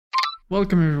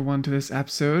Welcome everyone to this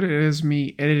episode. It is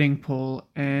me editing Paul,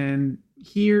 and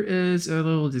here is a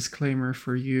little disclaimer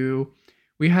for you.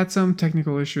 We had some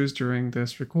technical issues during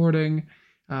this recording.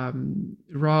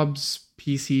 Rob's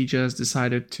PC just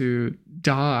decided to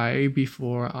die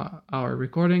before our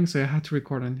recording, so I had to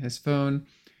record on his phone.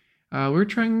 We're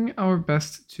trying our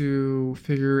best to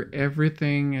figure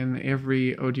everything and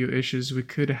every audio issues we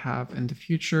could have in the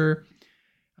future.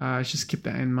 Just keep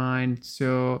that in mind.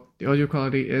 So the audio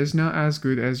quality is not as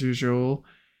good as usual.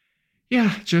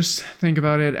 Yeah, just think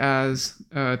about it as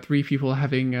three people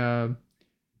having a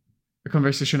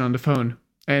conversation on the phone,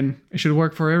 and it should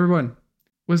work for everyone.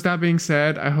 With that being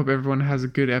said, I hope everyone has a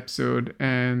good episode,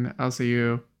 and I'll see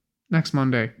you next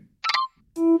Monday.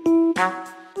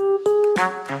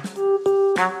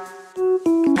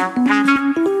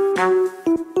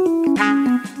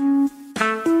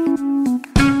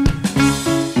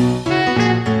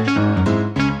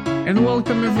 And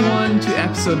welcome everyone to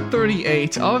episode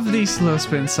 38 of the Slow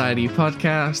Spin Society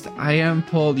podcast. I am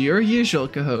Paul, your usual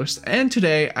co-host, and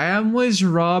today I am with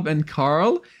Rob and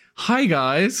Carl. Hi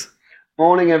guys.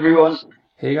 Morning everyone.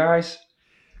 Hey guys.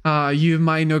 You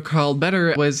might know Carl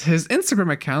better with his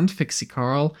Instagram account, Fixie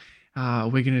Carl.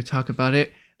 We're going to talk about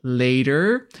it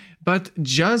later. But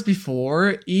just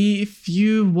before, if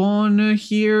you want to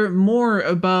hear more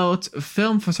about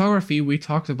film photography, we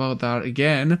talked about that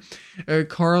again.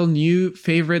 Carl, new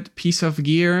favorite piece of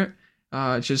gear,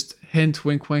 just hint,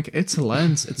 wink, wink, it's a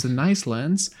lens. It's a nice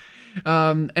lens.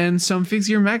 And some Fixed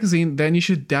Gear magazine, then you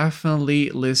should definitely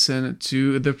listen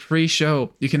to the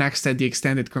pre-show. You can access the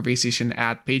extended conversation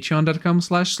at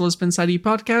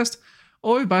patreon.com/slowspinsociety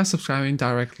or by subscribing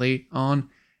directly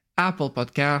on Apple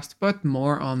Podcast, but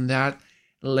more on that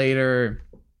later.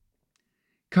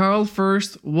 Carl,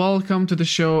 first, welcome to the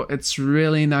show. It's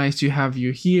really nice to have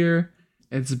you here.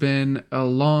 It's been a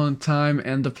long time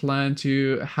and the plan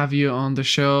to have you on the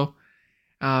show.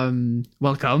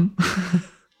 Welcome.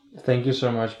 Thank you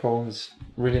so much, Paul. It's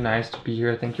really nice to be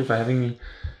here. Thank you for having me.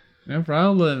 No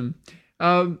problem.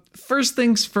 First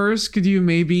things first, could you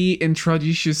maybe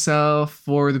introduce yourself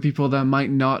for the people that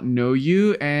might not know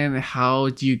you, and how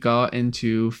you got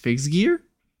into fixed gear?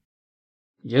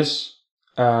 Yes.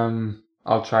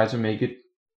 I'll try to make it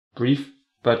brief,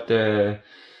 but I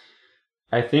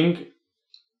think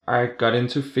I got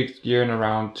into fixed gear in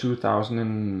around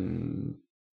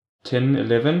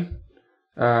 2010-11,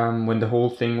 when the whole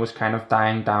thing was kind of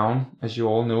dying down, as you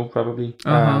all know probably.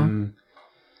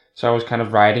 So I was kind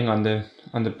of riding on the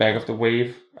back of the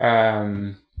wave,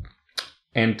 and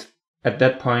at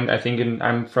that point, I think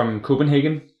I'm from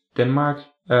Copenhagen, Denmark,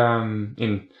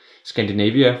 in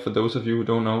Scandinavia. For those of you who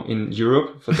don't know, in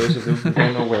Europe. For those of you who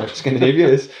don't know where Scandinavia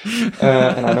is,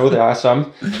 and I know there are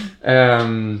some.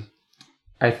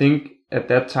 I think at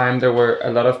that time there were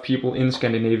a lot of people in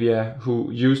Scandinavia who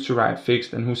used to ride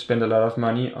fixed and who spent a lot of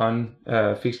money on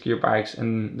fixed gear bikes,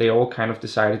 and they all kind of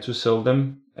decided to sell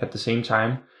them at the same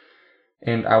time.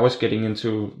 And I was getting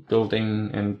into building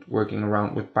and working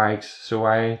around with bikes, so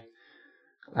I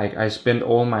spent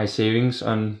all my savings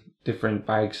on different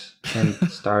bikes and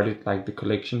started like the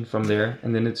collection from there.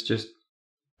 And then it's just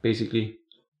basically,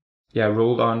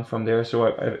 rolled on from there.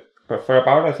 So but for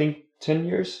about, I think, 10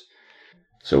 years.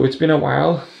 So it's been a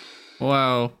while.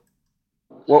 Wow.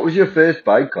 What was your first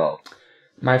bike, Carl?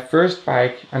 My first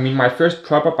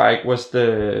proper bike was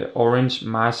the orange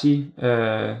Marcy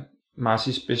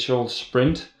Special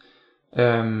Sprint,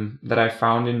 that I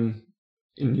found in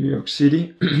New York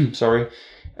City. Sorry,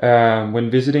 when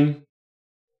visiting,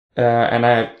 and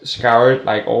I scoured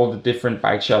like all the different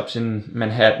bike shops in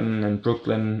Manhattan and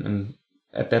Brooklyn, and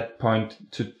at that point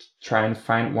to try and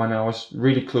find one. I was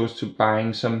really close to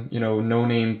buying some,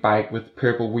 no-name bike with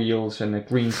purple wheels and a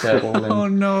green saddle. And, Oh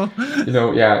no.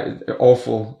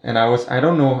 Awful. And I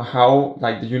don't know how,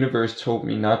 like, the universe told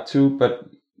me not to, but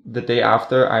the day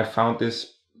after I found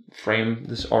this frame,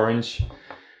 this orange,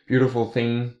 beautiful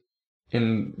thing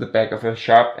in the back of a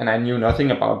shop, and I knew nothing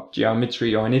about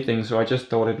geometry or anything, so I just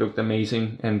thought it looked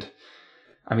amazing. And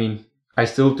I mean, I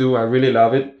still do. I really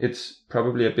love it. It's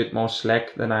probably a bit more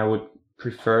slack than I would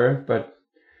prefer, but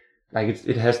like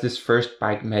it has this first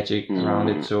bike magic around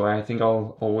it, so I think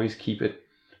I'll always keep it.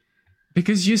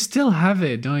 Because you still have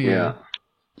it, don't you? Yeah.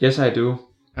 Yes, I do.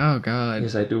 Oh god.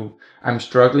 Yes, I do. I'm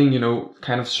struggling,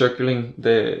 kind of circling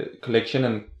the collection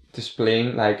and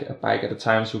displaying like a bike at a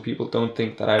time so people don't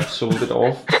think that I've sold it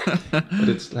off. But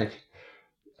it's like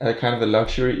a kind of a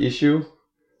luxury issue.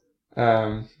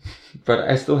 But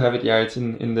I still have it. Yeah, it's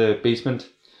in the basement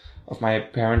of my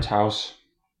parents' house.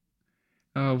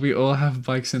 We all have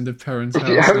bikes in the parents' house.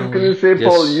 I was going to say,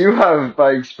 Paul, Yes. you have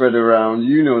bikes spread around.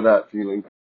 You know that feeling.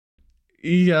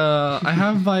 Yeah, I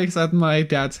have bikes at my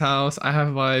dad's house. I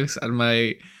have bikes at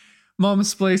my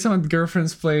mom's place. I'm at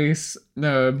girlfriend's place.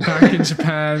 No, back in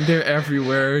Japan, they're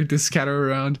everywhere. They scatter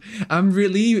around. I'm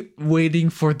really waiting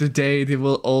for the day they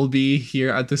will all be here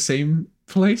at the same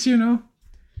place, you know?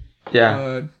 Yeah.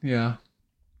 But yeah,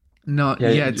 not Yeah,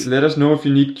 yet. let us know if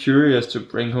you need couriers to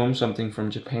bring home something from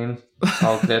Japan.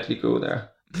 I'll gladly go there.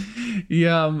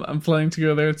 Yeah, I'm planning to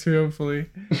go there too, hopefully.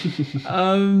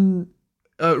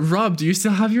 Rob, do you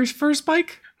still have your first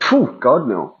bike? Phew, God,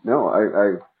 no. No,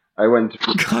 I went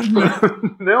God, no.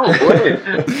 no way.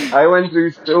 I went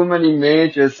through so many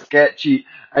major sketchy.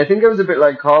 I think I was a bit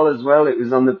like Carl as well. It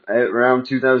was on the around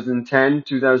 2010,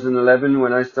 2011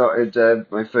 when I started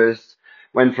my first.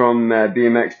 Went from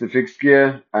BMX to fixed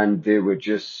gear, and they were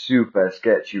just super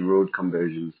sketchy road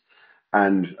conversions.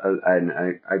 And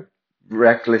I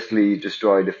recklessly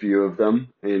destroyed a few of them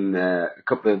in a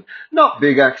couple of not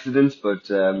big accidents, but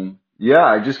yeah,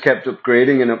 I just kept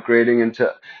upgrading and upgrading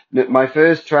until my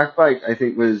first track bike I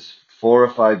think was 4 or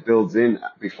 5 builds in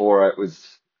before it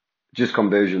was just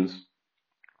conversions.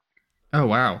 Oh,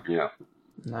 wow. Yeah,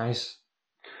 Nice.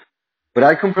 but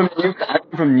I come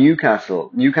from Newcastle.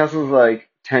 Newcastle's like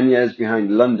 10 years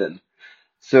behind London,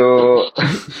 so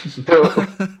so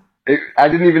I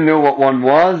didn't even know what one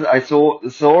was. I saw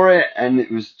it, and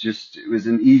it was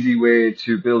an easy way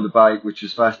to build a bike, which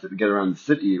was faster to get around the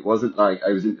city. It wasn't like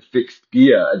I was into fixed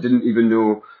gear. I didn't even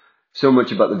know so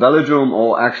much about the velodrome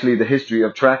or actually the history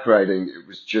of track riding. It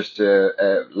was just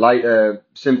a lighter,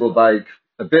 simple bike,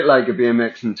 a bit like a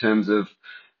BMX in terms of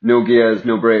no gears,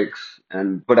 no brakes,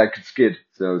 and but I could skid.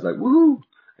 So I was like, woohoo!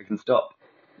 I can stop.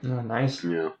 Oh, nice.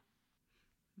 Yeah.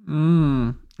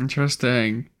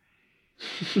 Interesting.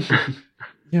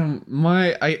 Yeah,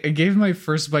 I gave my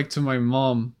first bike to my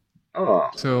mom. Oh.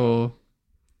 So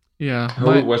yeah, I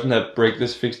hope it wasn't a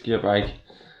brakeless fixed gear bike.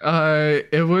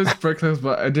 It was brakeless,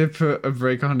 but I did put a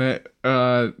brake on it.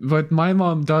 But my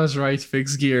mom does ride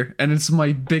fixed gear, and it's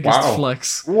my biggest Wow.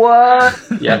 flex. What?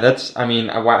 Yeah, that's. I mean,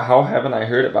 how haven't I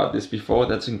heard about this before?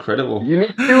 That's incredible. You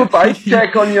need to do a bike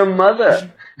check on your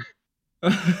mother.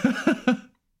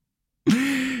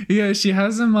 Yeah, she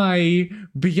has my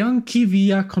Bianchi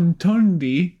Via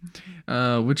Contondi,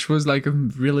 which was like a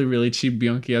really, really cheap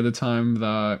Bianchi at the time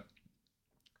that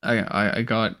I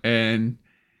got. And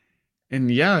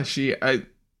yeah, I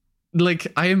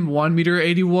am 1 meter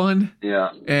 81. Yeah.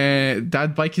 And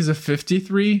that bike is a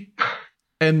 53.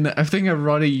 And I think I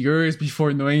rode it years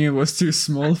before knowing it was too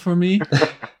small for me.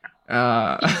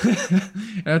 At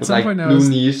some point I was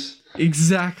knees.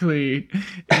 Exactly.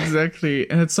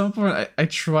 And at some point I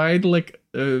tried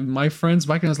my friend's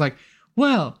bike and I was like,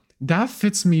 well, that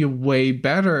fits me way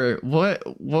better.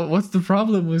 What's the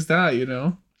problem with that, you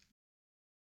know?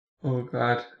 Oh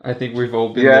God, I think we've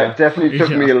all been Yeah, there. it definitely took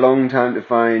me a long time to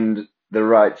find the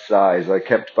right size. I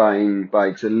kept buying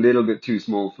bikes a little bit too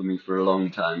small for me for a long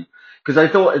time. Because I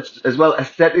thought it's, as well,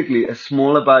 aesthetically, a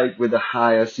smaller bike with a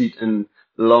higher seat and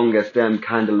longer stem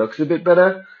kind of looks a bit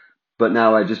better. But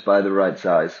now I just buy the right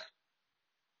size.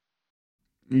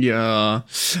 Yeah.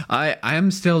 I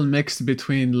am still mixed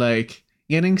between like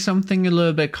getting something a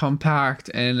little bit compact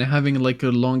and having like a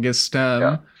longer stem,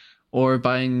 Yeah. or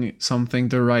buying something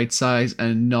the right size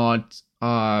and not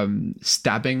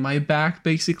stabbing my back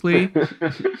basically.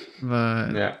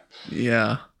 But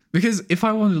yeah. Because if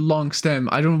I want a long stem,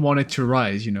 I don't want it to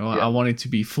rise, you know. I want it to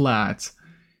be flat.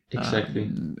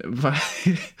 Exactly. But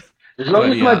As long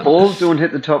but as yeah. my balls don't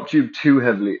hit the top tube too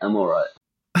heavily, I'm all right.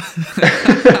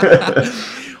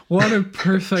 What a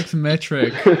perfect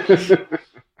metric.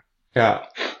 Yeah.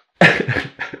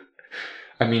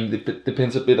 I mean, it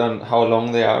depends a bit on how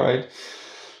long they are, right?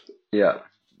 Yeah.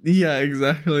 Yeah,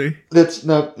 exactly. Let's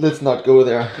not go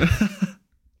there.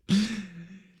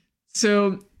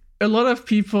 So a lot of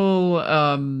people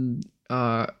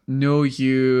know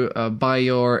you by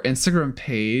your Instagram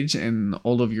page and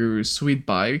all of your sweet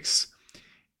bikes.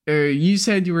 You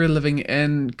said you were living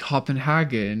in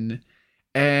Copenhagen,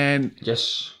 and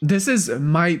Yes. this is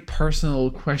my personal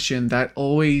question that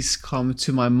always comes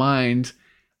to my mind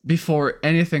before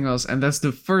anything else, and that's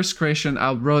the first question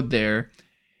I wrote there.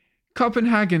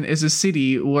 Copenhagen is a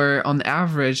city where on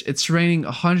average it's raining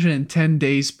 110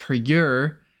 days per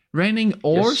year, raining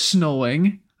or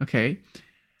snowing. Okay.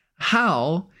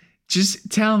 Just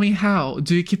tell me, how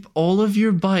do you keep all of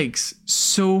your bikes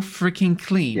so freaking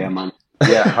clean? Yeah, man.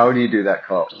 Yeah, how do you do that,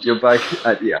 Carl? Your bike,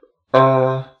 yeah.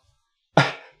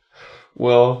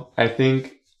 Well, I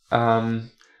think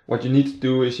what you need to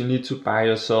do is you need to buy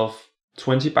yourself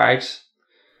 20 bikes,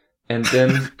 and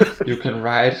then you can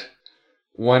ride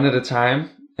one at a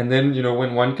time, And then,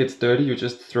 when one gets dirty, you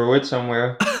just throw it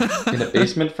somewhere in a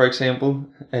basement, for example,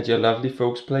 at your lovely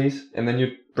folks' place, and then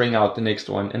you bring out the next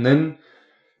one. And then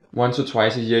once or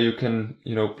twice a year, you can,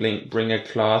 bring a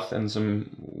cloth and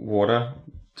some water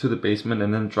to the basement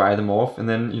and then dry them off and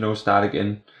then, start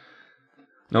again.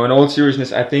 No, in all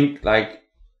seriousness, I think like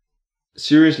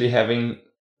seriously having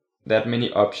that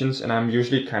many options, and I'm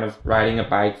usually kind of riding a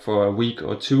bike for a week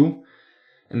or two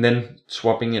and then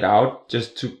swapping it out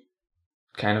just to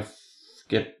kind of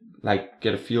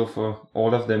get a feel for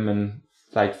all of them and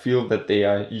like feel that they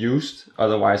are used.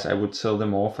 Otherwise I would sell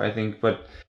them off, I think, but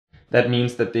that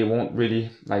means that they won't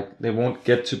really they won't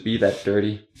get to be that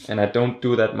dirty. And I don't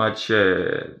do that much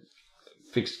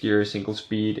fixed gear, single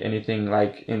speed, anything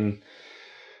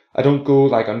I don't go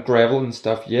like on gravel and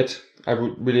stuff yet. I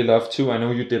would really love to. I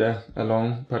know you did a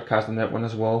long podcast on that one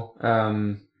as well.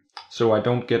 So I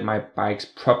don't get my bikes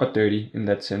proper dirty in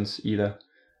that sense either.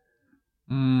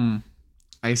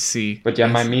 I see. But yeah,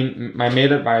 my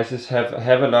main advice is have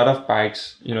a lot of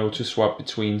bikes, to swap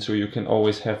between, so you can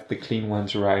always have the clean one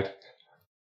to ride.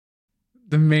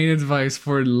 The main advice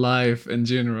for life in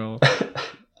general.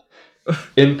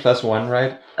 N+1,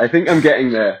 right? I think I'm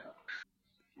getting there.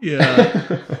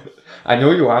 Yeah. I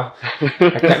know you are.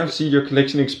 I kind of see your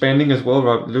collection expanding as well,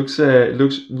 Rob. Looks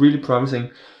really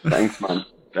promising. Thanks, man.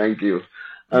 Thank you.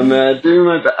 I'm doing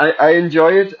my best. I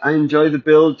enjoy it. I enjoy the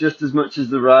build just as much as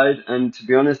the ride. And to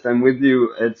be honest, I'm with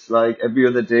you. It's like every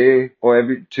other day or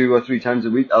every 2 or 3 times a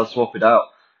week, I'll swap it out.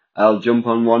 I'll jump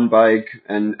on one bike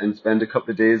and spend a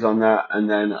couple of days on that. And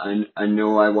then I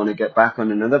know I want to get back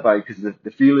on another bike because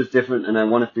the feel is different and I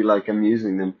want to feel like I'm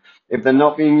using them. If they're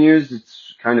not being used,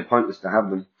 it's kind of pointless to have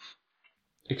them.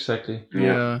 Exactly.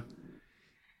 Yeah.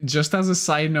 Just as a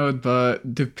side note, but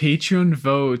the Patreon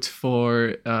vote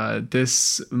for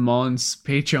this month's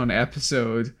Patreon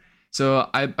episode. So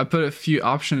I put a few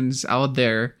options out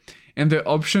there, and the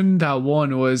option that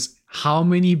won was how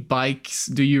many bikes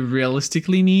do you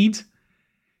realistically need?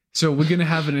 So we're gonna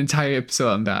have an entire episode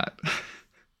on that.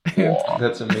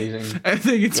 That's amazing. I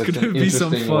think it's gonna be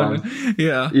some fun. One.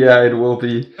 Yeah. Yeah, it will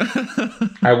be.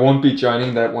 I won't be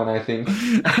joining that one, I think.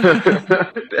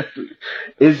 Definitely.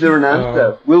 Is there an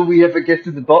answer? Will we ever get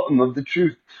to the bottom of the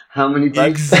truth? How many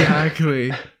bikes?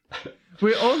 Exactly.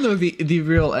 We all know the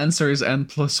real answer is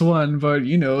N+1, but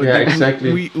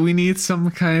exactly. We need some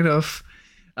kind of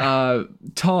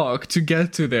talk to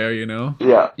get to there,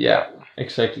 Yeah,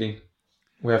 exactly.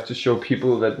 We have to show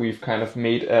people that we've kind of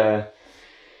made an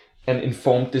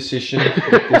informed decision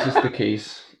that this is the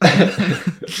case.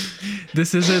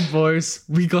 This is it, boys.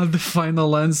 We got the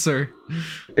final answer.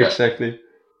 Exactly.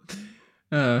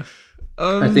 I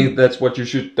think that's what you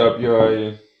should dub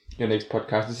your next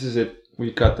podcast. This is it.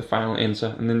 We got the final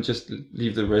answer, and then just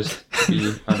leave the rest to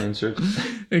be unanswered.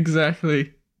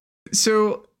 Exactly.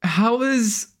 So, how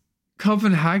is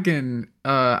Copenhagen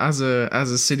as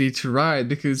a city to ride?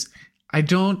 Because I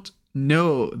don't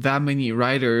know that many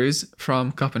riders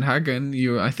from Copenhagen.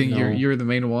 I think you're the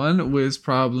main one, with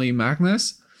probably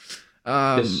Magnus.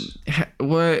 Yes.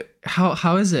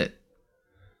 How is it?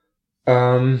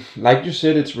 Like you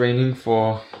said, it's raining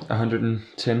for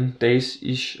 110 days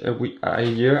ish a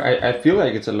year. I feel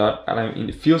like it's a lot, and I mean,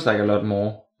 it feels like a lot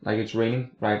more. Like it's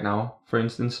raining right now, for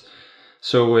instance.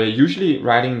 So usually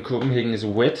riding in Copenhagen is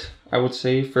wet, I would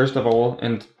say, first of all,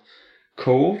 and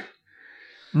cold.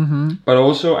 Mm-hmm. But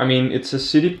also, I mean, it's a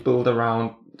city built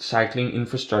around cycling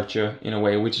infrastructure in a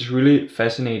way, which is really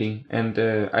fascinating. And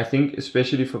I think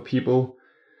especially for people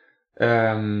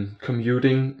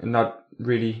commuting and not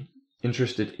really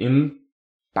interested in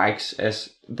bikes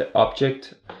as the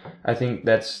object, I think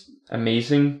that's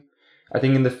amazing. I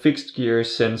think in the fixed gear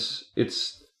sense,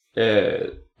 it's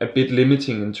a bit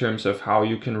limiting in terms of how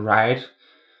you can ride.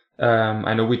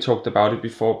 I know we talked about it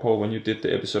before, Paul, when you did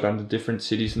the episode on the different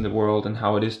cities in the world and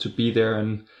how it is to be there.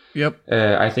 And yep,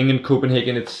 I think in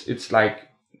Copenhagen, it's like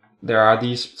there are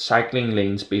these cycling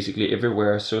lanes basically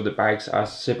everywhere, so the bikes are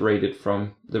separated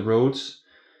from the roads.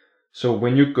 So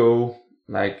when you go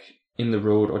like in the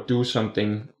road or do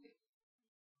something,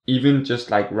 even just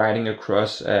like riding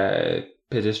across a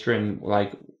pedestrian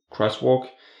like crosswalk,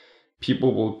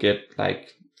 people will get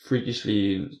like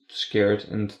freakishly scared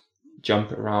and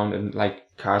jump around, and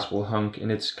like cars will honk,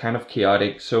 and it's kind of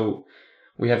chaotic. So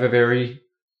we have a very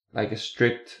a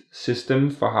strict system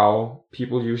for how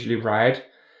people usually ride.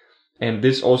 And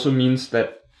this also means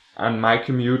that on my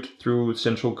commute through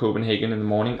central Copenhagen in the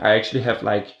morning, I actually have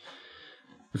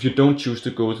if you don't choose to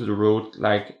go to the road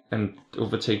and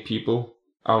overtake people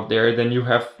out there, then you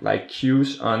have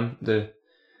queues on the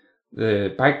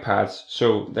the bike paths.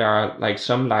 So there are like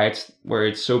some lights where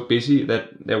it's so busy that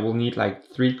there will need like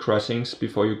 3 crossings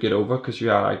before you get over, because you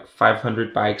are like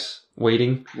 500 bikes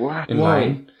waiting What? in Whoa.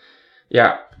 line.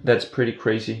 Yeah, that's pretty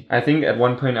crazy. I think at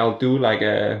one point I'll do like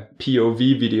a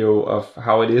POV video of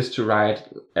how it is to ride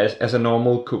as a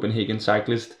normal Copenhagen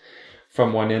cyclist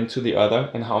from one end to the other,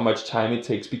 and how much time it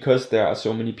takes, because there are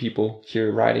so many people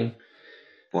here riding.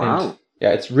 And Wow.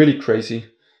 yeah, it's really crazy.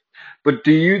 But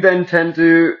do you tend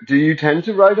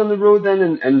to ride on the road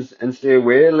then and stay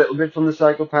away a little bit from the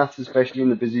cycle paths, especially in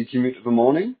the busy commute of a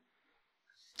morning?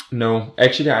 No,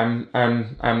 actually,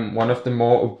 I'm one of the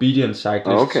more obedient Oh,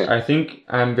 cyclists. okay. I think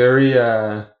I'm very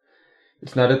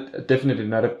it's not definitely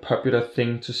not a popular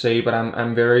thing to say, but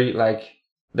I'm very like,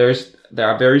 there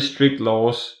are very strict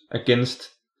laws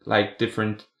against like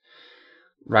different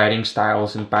riding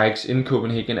styles and bikes in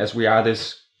Copenhagen, as we are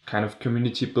this kind of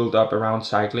community built up around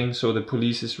cycling. So the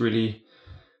police is really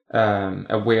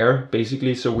aware,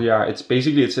 basically. So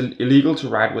it's illegal to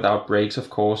ride without brakes, of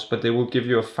course, but they will give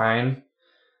you a fine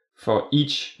for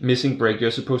each missing brake.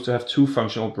 You're supposed to have 2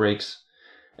 functional brakes,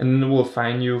 and then we'll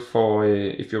fine you for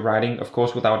if you're riding, of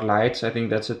course, without lights. I think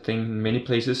that's a thing in many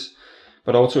places,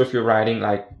 but also if you're riding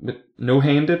like with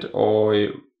no-handed, or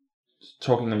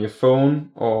talking on your phone,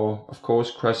 or of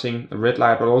course crossing a red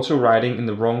light, but also riding in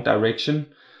the wrong direction,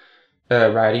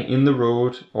 riding in the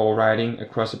road, or riding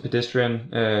across a pedestrian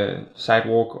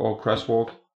sidewalk or crosswalk.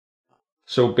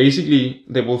 So basically,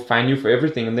 they will fine you for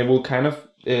everything, and they will kind of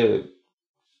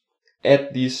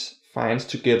add these fines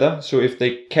together. So if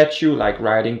they catch you like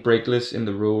riding brakeless in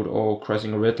the road, or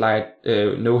crossing a red light,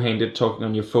 no-handed, talking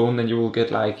on your phone, then you will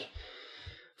get like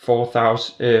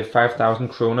 5,000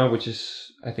 kroner, which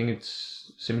is, I think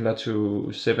it's similar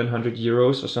to 700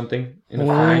 euros or something in a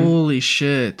fine. Holy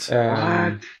shit.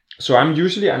 What? So I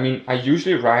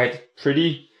usually ride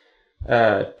pretty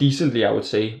decently, I would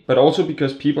say, but also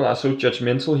because people are so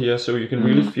judgmental here, so you can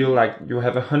really feel like you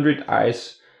have 100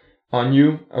 eyes on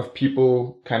you of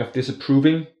people kind of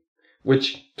disapproving,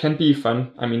 which can be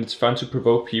fun. I mean, it's fun to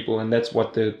provoke people, and that's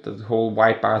what the whole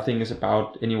white bar thing is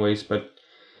about anyways, but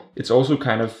it's also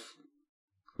kind of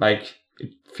like,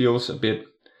 it feels a bit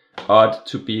odd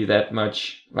to be that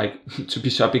much, like, to be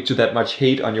subject to that much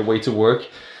hate on your way to work.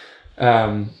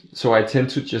 So I tend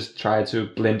to just try to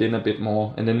blend in a bit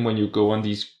more, and then when you go on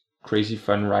these crazy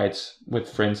fun rides with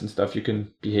friends and stuff, you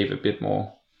can behave a bit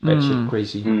more batshit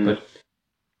crazy. But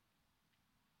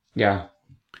yeah,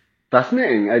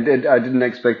 Fascinating. I didn't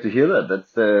expect to hear that.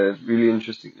 That's really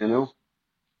interesting to know.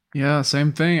 Yeah,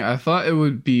 same thing. I thought it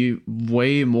would be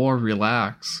way more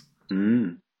relaxed.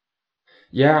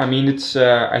 yeah. I mean,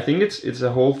 I think it's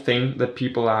a whole thing that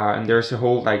people are, and there's a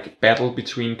whole like battle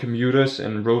between commuters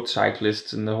and road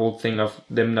cyclists, and the whole thing of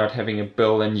them not having a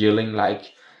bell and yelling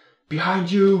like, behind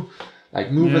you,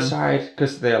 like move Yeah. aside,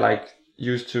 because they're like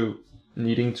used to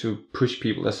needing to push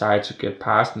people aside to get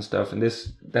past and stuff, and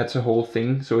that's a whole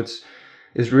thing. So it's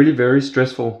really very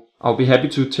stressful. I'll be happy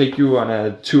to take you on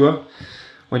a tour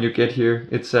when you get here.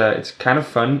 It's kind of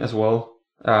fun as well,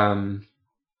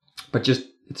 but just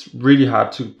it's really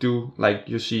hard to do, like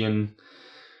you see in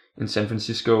San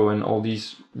Francisco and all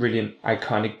these really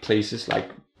iconic places,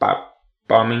 like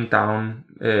bombing down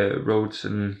roads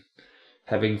and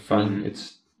having fun.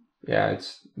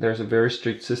 There's a very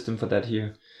strict system for that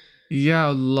here. Yeah,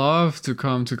 I'd love to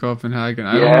come to Copenhagen.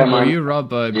 I don't Yeah, know about man. you, Rob,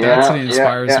 but Yeah, that city yeah,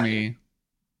 inspires yeah. me.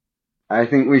 I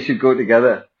think we should go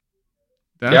together.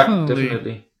 Yeah, Definitely.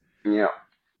 definitely. Yeah.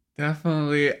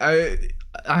 Definitely.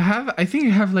 I think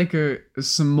I have like a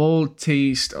small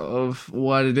taste of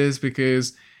what it is,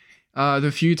 because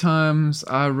the few times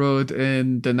I rode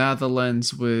in the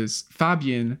Netherlands with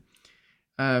Fabian,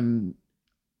 I'm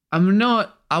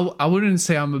not I wouldn't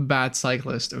say I'm a bad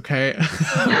cyclist, okay?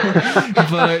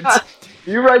 But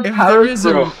You ride Paris,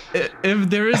 bro. if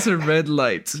there is a red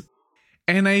light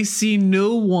and I see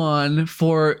no one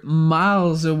for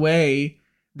miles away,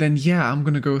 then yeah, I'm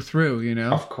gonna go through, you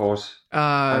know? Of course.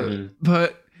 I mean,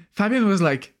 But Fabian was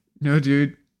like, no,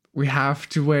 dude, we have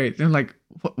to wait. And I'm like,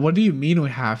 what do you mean we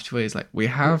have to wait? It's like, we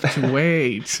have to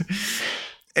wait.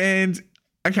 And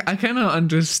I kind of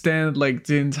understand like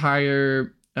the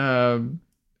entire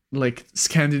like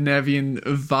Scandinavian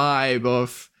vibe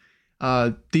of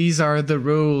these are the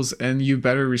rules and you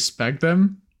better respect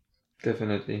them.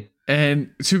 definitely.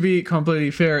 And to be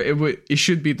completely fair, it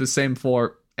should be the same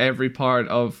for every part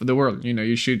of the world. You know,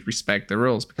 you should respect the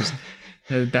rules, because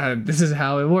this is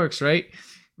how it works, right?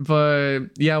 But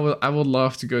yeah, well, I would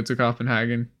love to go to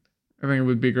Copenhagen. I think it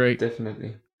would be great.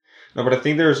 Definitely. No, but I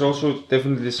think there's also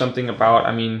definitely something about,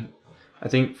 I mean, I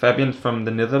think Fabian's from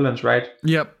the Netherlands, right?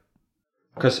 Yep.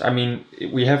 because I mean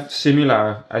we have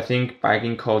similar, I think,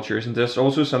 biking cultures, and there's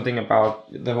also something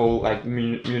about the whole like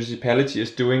municipality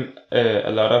is doing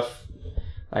a lot of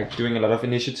doing a lot of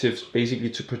initiatives basically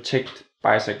to protect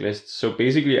bicyclists. So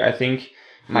basically, I think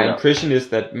my Yeah. impression is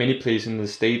that many places in the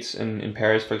States and in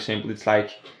Paris, for example, it's like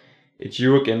it's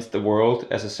you against the world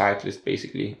as a cyclist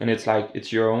basically, and it's like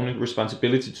it's your own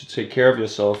responsibility to take care of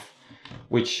yourself,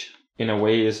 which in a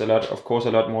way is of course,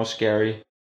 a lot more scary.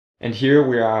 And here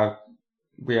we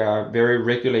are very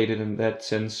regulated in that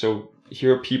sense. So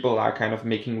here people are kind of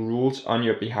making rules on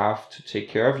your behalf to take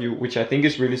care of you, which I think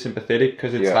is really sympathetic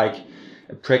because it's Yeah. like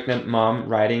a pregnant mom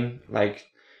riding like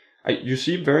you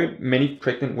see very many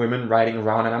pregnant women riding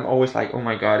around, and I'm always like, oh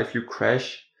my god, if you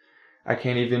crash, I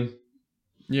can't even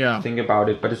Yeah. think about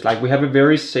it. But it's like we have a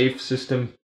very safe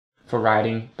system for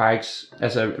riding bikes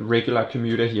as a regular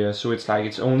commuter here. So it's like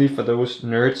it's only for those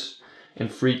nerds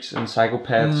and freaks and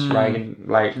psychopaths riding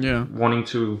like Yeah. wanting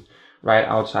to ride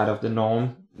outside of the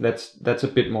norm. That's a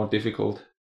bit more difficult.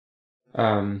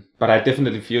 But I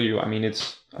definitely feel you. I mean,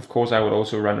 it's of course I would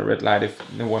also run a red light if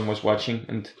no one was watching,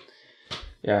 and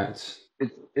yeah,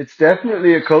 It's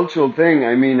definitely a cultural thing.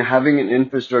 I mean, having an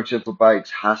infrastructure for bikes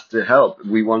has to help.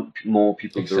 We want more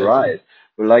people to exactly. ride.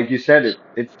 But like you said,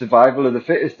 it's survival of the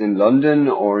fittest in London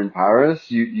or in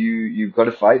Paris. You've got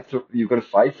to you've got to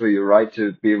fight for your right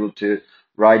to be able to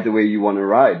ride the way you want to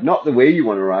ride. Not the way you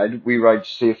want to ride. We ride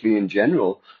safely in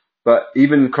general. But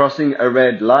even crossing a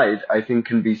red light, I think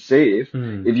can be safe.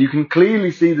 Mm, If you can clearly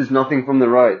see there's nothing from the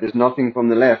right, there's nothing from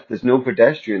the left, there's no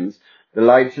pedestrians, the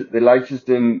light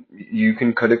system you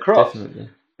can cut across. definitely.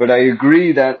 But I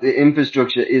agree that the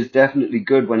infrastructure is definitely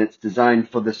good when it's designed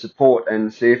for the support and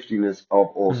safetiness of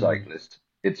all Mm, cyclists.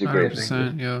 It's a great thing.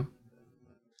 exactly. 100%. Yeah.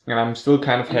 And I'm still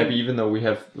kind of happy, even though we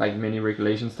have like many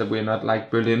regulations, that we're not like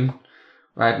Berlin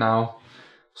right now.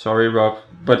 Sorry, Rob,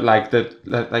 but like that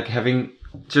like having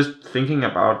just thinking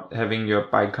about having your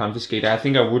bike confiscated, I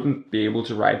think I wouldn't be able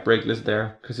to ride brakeless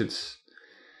there because it's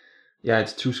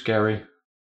too scary.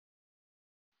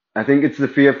 I think it's the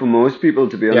fear for most people,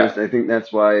 to be Yeah, honest. I think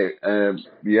that's why,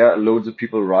 yeah, loads of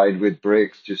people ride with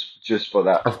brakes just for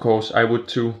that. of course I would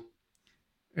too.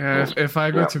 Yeah, if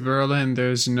I go Yeah, to Berlin,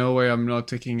 there's no way I'm not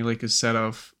taking like a set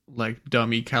of like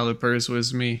dummy calipers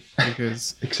with me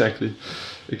because Exactly,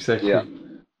 yeah, exactly.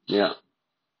 yeah.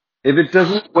 If it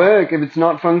doesn't work, if it's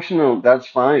not functional, that's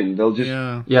fine. They'll just,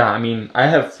 yeah. Yeah, I mean, I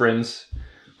have friends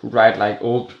who ride like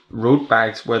old road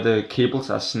bikes where the cables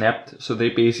are snapped, so they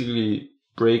basically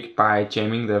brake by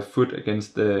jamming their foot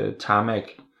against the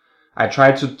tarmac. I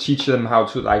tried to teach them how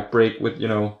to like brake with,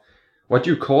 what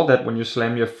do you call that when you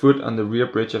slam your foot on the rear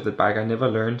bridge of the bike? I never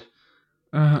learned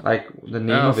Uh, like the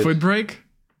name of foot it. brake.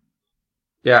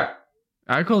 Yeah,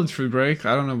 I call it foot brake.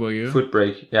 I don't know about you. foot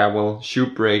brake. Yeah, well, shoe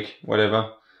brake,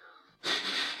 whatever.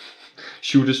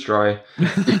 Shoe destroy.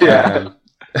 yeah.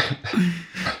 Um,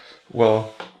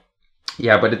 well,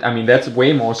 yeah, but I mean that's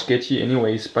way more sketchy,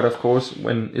 anyways. But of course,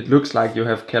 when it looks like you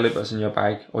have calipers in your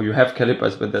bike, or you have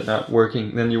calipers but they're not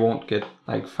working, then you won't get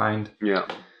like fined Yeah.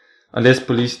 unless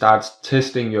police starts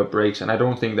testing your brakes. And I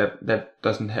don't think that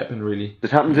doesn't happen really.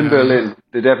 It happens in Yeah. Berlin.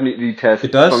 They definitely test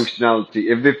It does. functionality.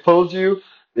 If they've pulled you,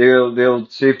 they'll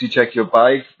safety check your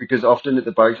bike because often at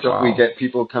the bike shop we Wow. get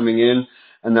people coming in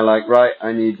and they're like, right,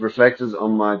 I need reflectors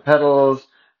on my pedals.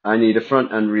 I need a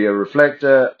front and rear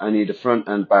reflector. I need a front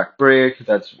and back brake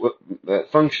that's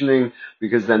functioning,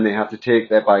 because then they have to take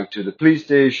their bike to the police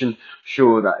station,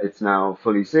 show that it's now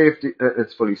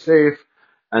it's fully safe,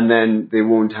 and then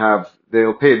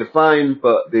they'll pay the fine,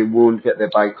 but they won't get their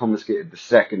bike confiscated the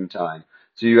second time.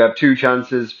 So you have two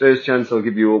chances. First chance, they'll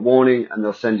give you a warning and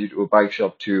they'll send you to a bike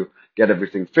shop to get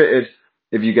everything fitted.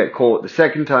 If you get caught the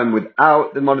second time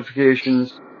without the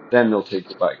modifications, then they'll take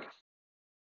the bike.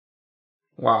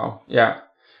 Wow. Yeah.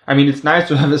 I mean, it's nice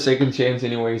to have a second chance,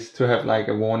 anyways, to have like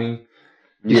a warning.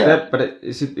 Is Yeah, that? But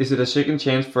is it a second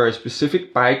chance for a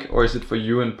specific bike, or is it for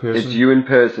you in it's person? you in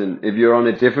person. If you're on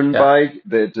a different Yeah. bike,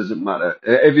 that doesn't matter.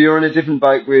 If you're on a different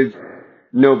bike with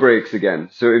no brakes again.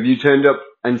 So if you turned up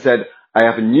and said, I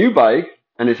have a new bike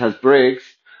and it has brakes,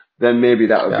 then maybe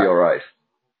that would be Yeah. alright.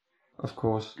 Of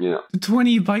course. Yeah. The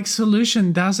 20 bike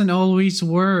solution doesn't always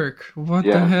work. What the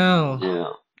Yeah. hell? Yeah.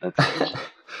 That's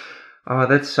Oh,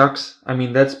 that sucks. I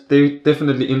mean, that's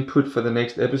definitely input for the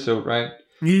next episode, right?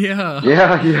 Yeah.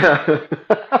 yeah, yeah.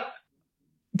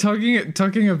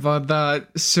 Talking about that,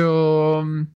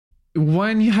 so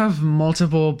when you have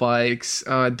multiple bikes,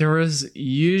 there is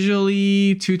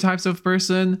usually two types of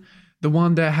person. the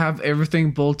one that have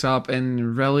everything built up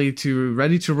and ready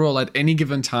to roll at any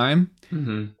given time,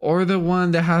 or the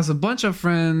one that has a bunch of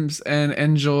friends and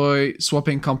enjoy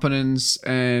swapping components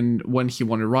and when he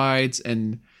want to ride,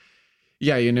 and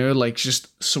yeah, like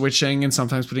just switching and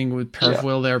sometimes putting with perf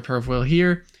wheel there, perf wheel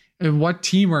here. And what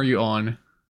team are you on?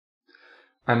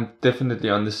 I'm definitely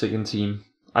on the second team.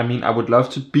 I mean, I would love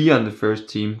to be on the first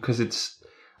team because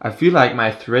I feel like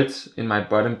my threads in my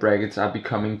bottom brackets are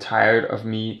becoming tired of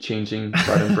me changing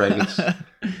bottom brackets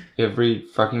every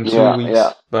fucking 2 weeks.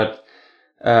 Yeah. But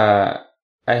I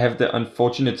have the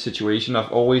unfortunate situation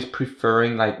of always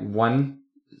preferring like one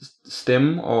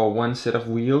stem or one set of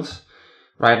wheels.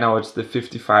 Right now it's the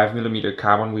 55mm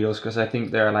carbon wheels because I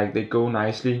think they go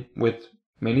nicely with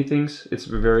many things. It's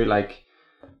very like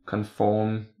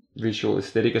conform visual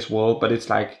aesthetic as well, but it's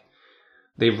like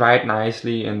they ride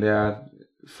nicely and they're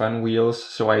fun wheels,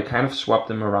 so I kind of swap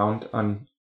them around on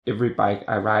every bike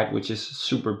I ride, which is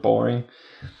super boring.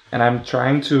 And I'm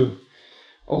trying to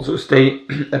also stay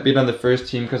a bit on the first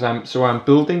team because I'm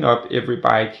building up every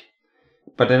bike,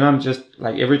 but then I'm just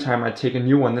like every time I take a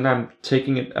new one, then I'm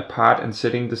taking it apart and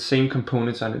setting the same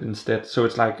components on it instead. So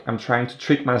it's like I'm trying to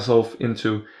trick myself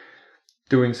into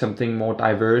doing something more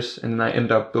diverse, and then I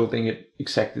end up building it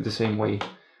exactly the same way.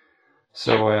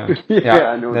 So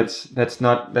I know that's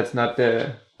not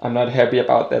the I'm not happy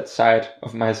about that side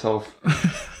of myself.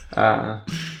 But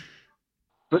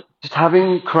just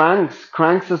having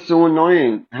cranks are so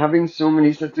annoying. Having so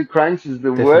many sets of cranks is the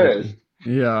Definitely. worst.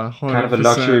 Yeah, 100%. Kind of a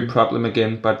luxury problem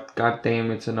again, but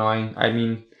goddamn, it's annoying. I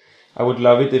mean, I would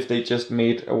love it if they just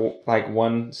made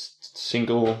one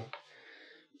single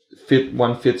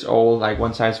one fits all, like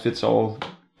one size fits all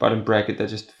bottom bracket that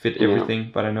just fit everything.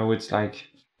 But I know it's like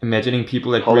imagining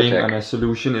people agreeing on a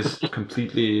solution is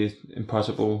completely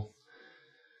impossible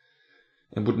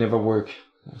and would never work.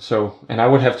 So, and I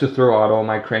would have to throw out all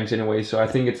my cranks anyway. So I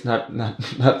think it's not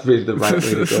really the right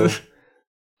way to go.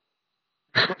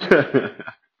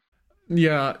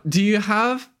 Yeah. Do you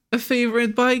have a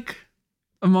favorite bike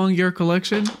among your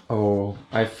collection? Oh,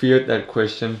 I feared that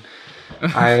question.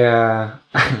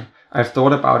 I've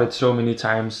thought about it so many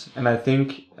times, and I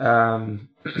think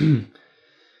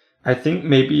I think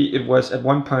maybe it was at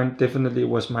one point definitely it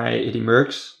was my Eddie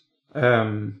Merckx,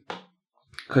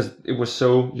 because it was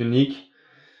so unique.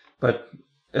 But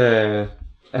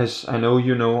as I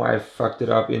know, I fucked it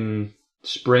up in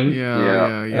spring.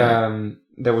 Yeah.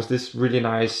 There was this really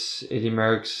nice Eddie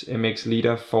Merckx MX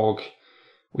Leader fork,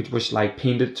 which was like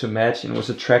painted to match, and it was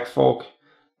a track fork.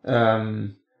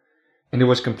 And it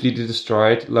was completely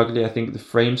destroyed. Luckily, I think the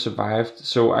frame survived,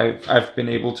 so I've been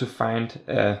able to find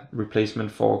a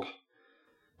replacement fork.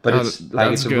 But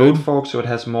it's a road fork, so it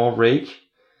has more rake.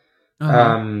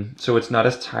 So it's not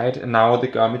as tight, and now the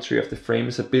geometry of the frame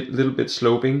is little bit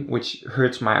sloping, which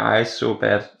hurts my eyes so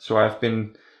bad. So I've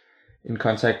been in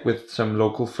contact with some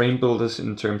local frame builders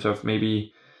in terms of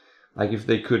maybe like if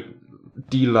they could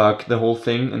de-lug the whole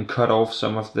thing and cut off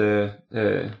some of the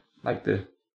the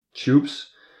tubes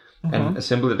and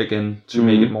assemble it again to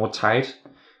make it more tight.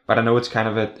 But I know it's kind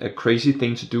of a crazy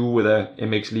thing to do with a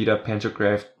MX Leader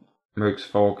pantograph Merckx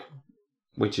fork,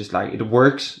 which is like, it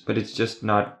works, but it's just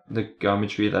not the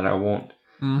geometry that I want.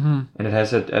 And it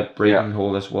has a breaking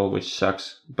hole as well, which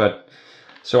sucks. But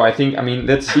so I think,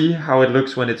 let's see how it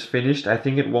looks when it's finished. I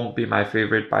think it won't be my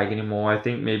favorite bike anymore. I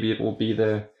think maybe it will be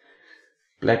the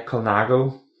Black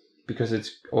Colnago, because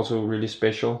it's also really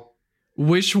special.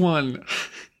 Which one?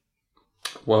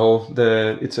 Well,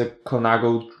 it's a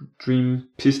Colnago Dream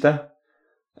Pista.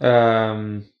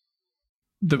 The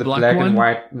black one? and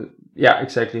white. Yeah,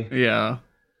 exactly. Yeah.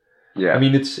 Yeah.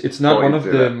 It's not one of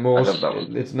the most.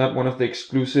 It's not one of the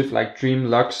exclusive like Dream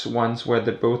Lux ones where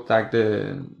both like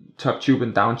the top tube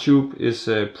and down tube is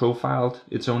profiled.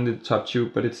 It's only the top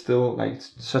tube, but it's still like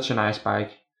such a nice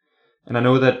bike. And I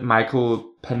know that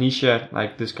Michael Panisha,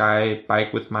 like this guy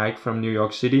Bike with Mike from New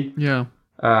York City. Yeah.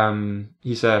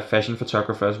 He's a fashion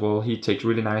photographer as well. He takes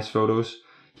really nice photos.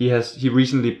 He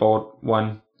recently bought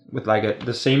one with like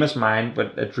the same as mine,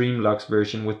 but a Dream Lux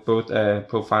version with both a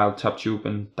profile top tube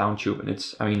and down tube, and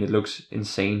it looks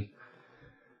insane.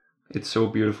 It's so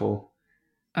beautiful.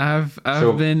 I've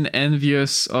been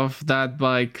envious of that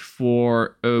bike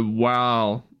for a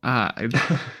while.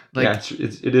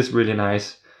 It is really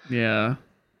nice. Yeah.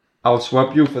 I'll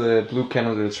swap you for the blue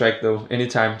Canada track though.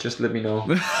 Anytime, just let me know.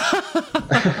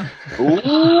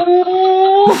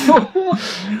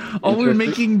 Oh, we're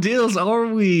making deals, are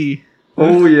we?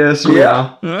 Oh yes, we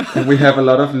are. And we have a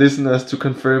lot of listeners to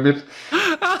confirm it.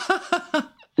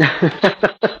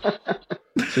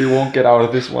 So you won't get out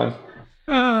of this one.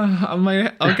 I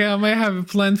might have a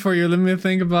plan for you. Let me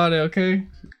think about it. Okay.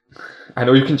 I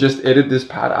know you can just edit this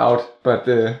part out, but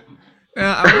I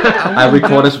I will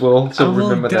record as well, I so will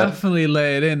remember that. definitely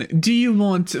lay it in. Do you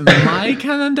want my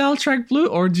Cannondale track blue,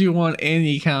 or do you want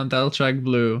any Cannondale track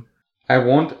blue? I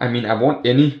want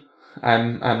any.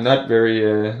 I'm not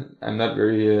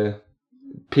very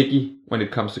picky when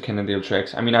it comes to Cannondale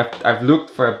tracks. I mean, I've looked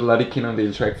for a bloody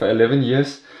Cannondale track for 11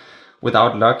 years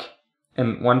without luck.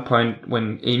 And one point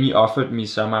when Amy offered me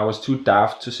some, I was too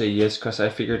daft to say yes because I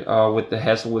figured, oh, with the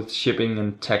hassle with shipping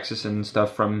and taxes and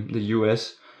stuff from the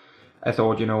US, I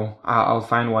thought, I'll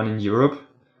find one in Europe.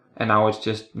 And now it's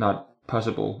just not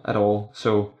possible at all.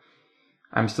 So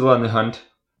I'm still on the hunt.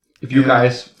 If you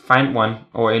guys find one,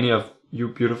 or any of you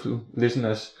beautiful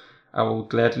listeners, I will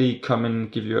gladly come and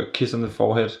give you a kiss on the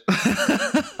forehead.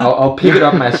 I'll pick it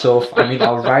up myself. I mean,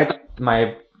 I'll ride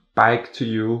my bike to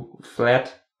you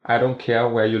flat. I don't care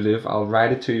where you live. I'll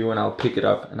ride it to you and I'll pick it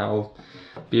up and I'll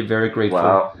be very grateful.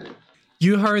 Wow.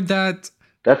 You heard that?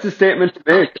 That's a statement to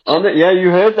make. Yeah,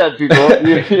 you heard that before.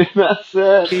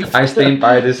 I stand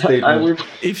by this statement.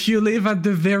 If you live at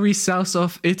the very south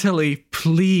of Italy,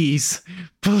 please.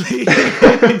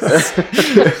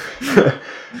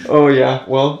 Oh yeah,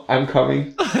 well, I'm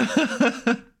coming.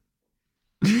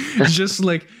 Just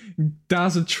like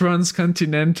does a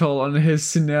transcontinental on his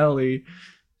Sinelli.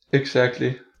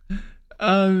 Exactly.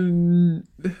 Can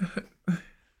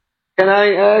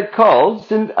I call?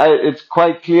 Since it's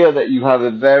quite clear that you have a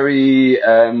very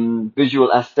visual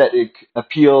aesthetic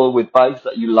appeal with bikes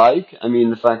that you like. I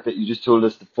mean, the fact that you just told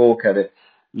us the fork had a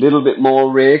little bit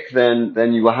more rake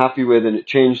than you were happy with, and it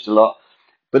changed a lot.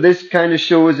 But this kind of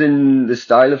shows in the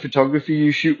style of photography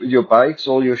you shoot with your bikes.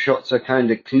 All your shots are kind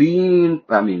of clean.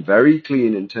 I mean, very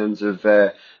clean in terms of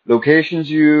locations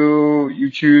you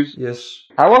choose. Yes.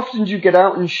 How often do you get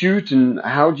out and shoot, and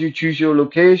how do you choose your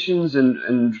locations?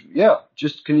 And yeah,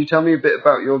 just can you tell me a bit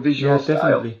about your visual style?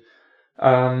 Definitely.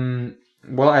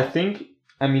 Well, I think,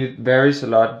 I mean, it varies a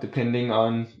lot depending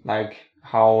on like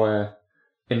how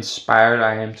inspired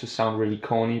I am to sound really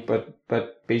corny,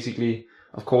 but basically,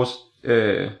 of course,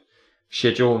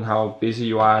 schedule and how busy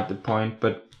you are at the point.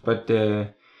 But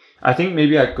I think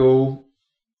maybe I go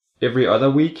every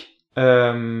other week.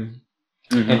 And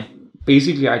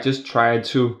basically, I just try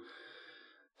to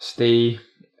stay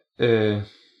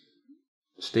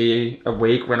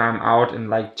awake when I'm out and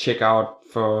like check out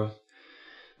for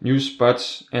new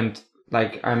spots. And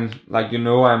like I'm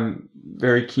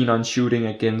very keen on shooting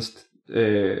against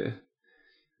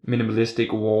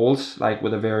minimalistic walls, like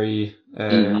with a very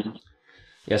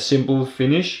simple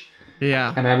finish.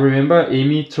 Yeah. And I remember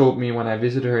Amy told me when I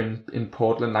visited her in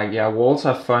Portland, like, yeah, walls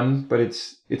are fun, but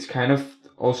it's kind of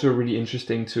also really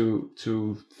interesting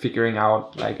to figuring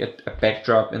out like a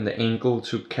backdrop and the angle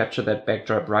to capture that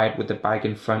backdrop right with the bike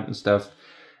in front and stuff.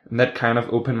 And that kind of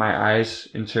opened my eyes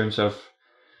in terms of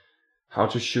how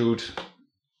to shoot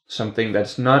something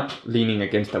that's not leaning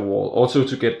against a wall. Also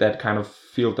to get that kind of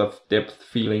field of depth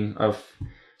feeling of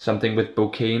something with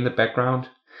bokeh in the background.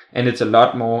 And it's a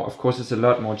lot more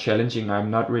challenging. I'm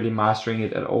not really mastering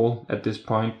it at all at this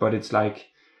point, but it's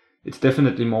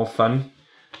definitely more fun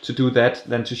to do that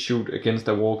than to shoot against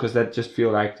a wall, because that just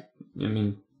feel like, I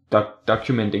mean,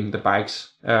 documenting the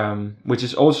bikes, which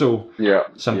is also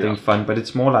something fun, but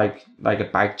it's more like a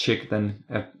bike chick than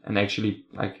an actually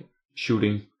like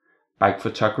shooting bike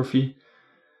photography.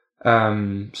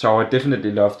 So I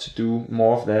definitely love to do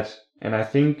more of that. And I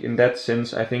think in that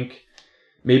sense,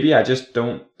 maybe I just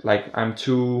don't I'm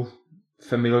too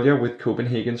familiar with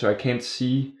Copenhagen, so I can't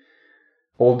see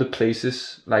all the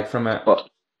places like from a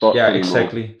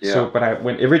exactly. Yeah. So, but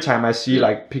every time I see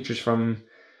like pictures from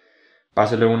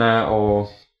Barcelona or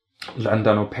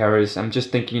London or Paris, I'm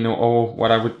just thinking,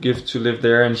 what I would give to live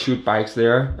there and shoot bikes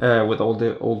there, with all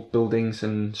the old buildings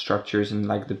and structures and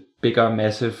like the bigger,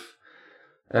 massive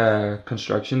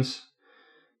constructions.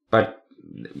 But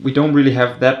we don't really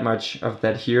have that much of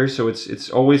that here, so it's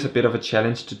always a bit of a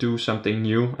challenge to do something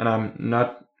new, and I'm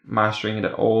not mastering it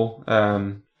at all.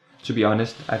 To be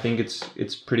honest, I think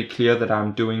it's pretty clear that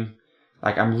I'm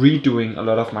redoing a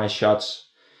lot of my shots,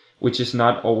 which is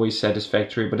not always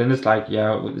satisfactory. But then it's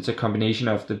it's a combination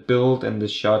of the build and the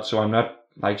shot, so I'm not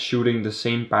like shooting the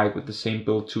same bike with the same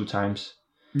build 2 times.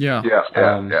 Yeah.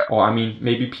 Or I mean,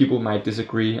 maybe people might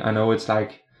disagree. I know it's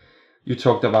like you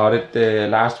talked about it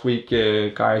last week,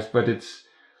 guys, but it's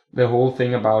the whole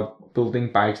thing about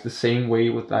building bikes the same way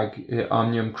with like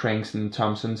Omnium cranks and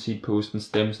Thompson seat posts and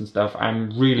stems and stuff.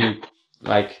 I'm really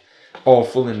like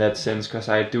awful in that sense, because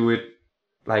I do it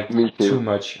like too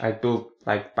much. I build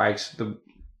like bikes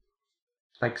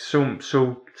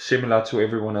so similar to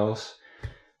everyone else.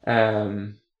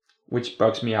 which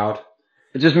bugs me out.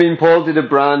 I just mean Paul did a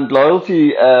brand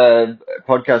loyalty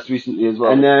podcast recently as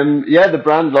well. And the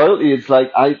brand loyalty, it's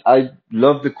like I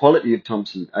love the quality of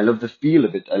Thompson. I love the feel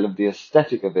of it. I love the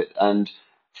aesthetic of it. And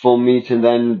for me to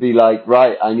then be like,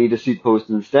 right, I need a seat post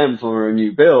and stem for a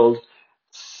new build,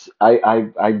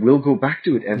 I will go back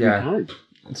to it every time.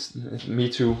 It's me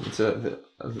too. It's a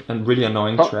really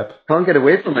annoying trap. Can't get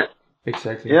away from it.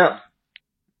 Exactly. Yeah.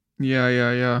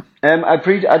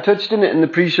 I touched on it in the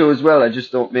pre-show as well. I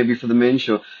just thought maybe for the main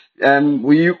show.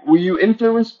 Were you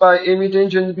influenced by Amy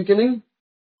Danger in the beginning?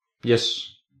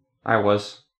 Yes, I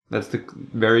was. That's the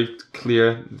very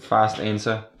clear, fast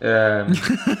answer.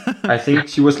 I think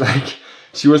she was like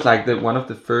one of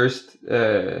the first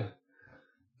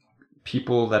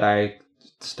people that I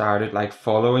started like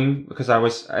following, because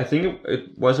I think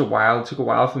it took a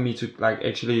while for me to like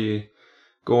actually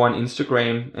go on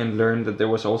Instagram and learn that there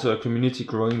was also a community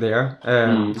growing there.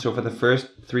 So for the first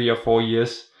 3 or 4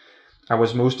 years, I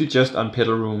was mostly just on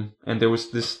Pedal Room, and there was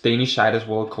this Danish site as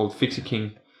well called Fixie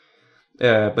King.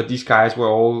 But these guys were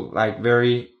all like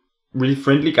really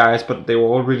friendly guys, but they were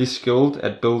all really skilled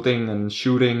at building and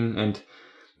shooting, and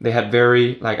they had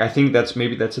very like, I think that's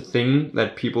a thing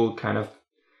that people kind of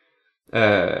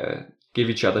give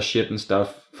each other shit and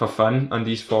stuff for fun on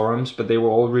these forums, but they were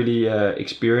all really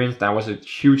experienced. I was a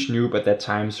huge noob at that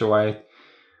time, so I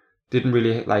didn't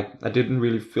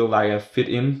really feel like I fit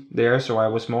in there, so I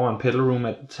was more on Pedal Room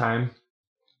at the time.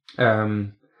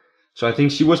 So I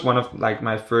think she was one of like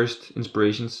my first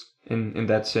inspirations in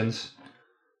that sense,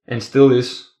 and still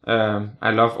is.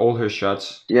 I love all her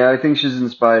shots. Yeah, I think she's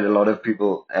inspired a lot of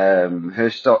people. Her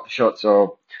shots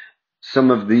are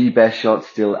some of the best shots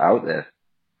still out there.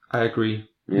 I agree.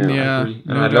 Yeah, I agree.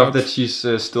 And I love that she's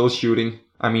still shooting.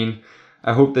 I mean,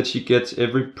 I hope that she gets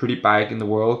every pretty bike in the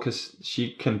world, because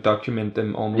she can document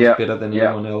them almost better than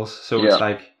anyone else. So it's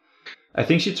like, I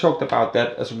think she talked about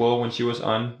that as well when she was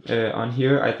on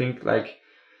here. I think like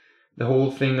the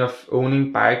whole thing of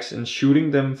owning bikes and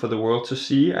shooting them for the world to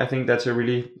see, I think that's a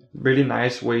really, really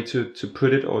nice way to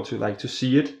put it, or to like to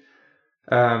see it.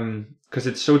 Because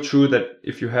it's so true that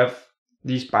if you have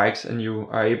these bikes and you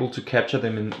are able to capture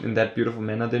them in that beautiful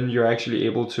manner, then you're actually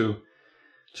able to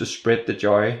spread the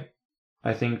joy,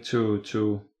 I think,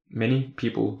 to many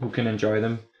people who can enjoy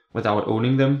them without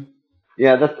owning them.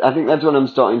 Yeah, I think that's what I'm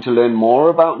starting to learn more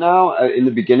about now. In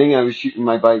the beginning, I was shooting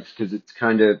my bikes because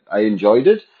I enjoyed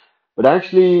it, but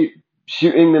actually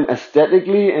shooting them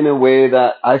aesthetically in a way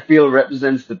that I feel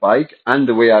represents the bike and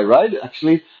the way I ride,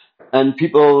 actually, and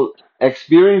people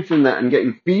experiencing that and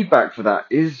getting feedback for that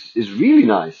is really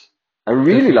nice. I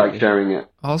really like sharing it.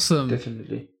 Awesome.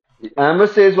 Definitely. I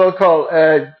must say as well, Carl,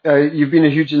 you've been a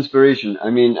huge inspiration.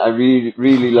 I mean, I really,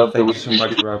 really love the way. Thank you so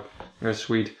much, Rob. You're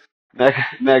sweet.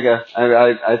 Mega.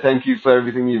 I thank you for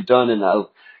everything you've done, and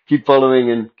I'll keep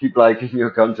following and keep liking your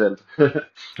content.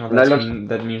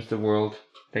 That means the world.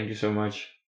 Thank you so much.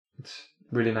 It's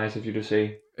really nice of you to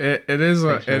say. It is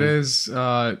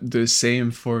the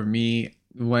same for me.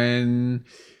 When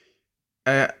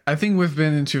I think we've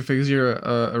been into Fixie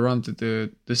around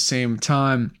the same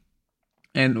time,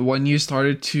 and when you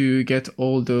started to get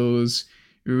all those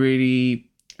really,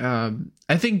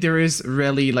 I think there is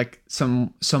really like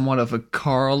somewhat of a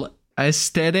Carl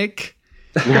aesthetic.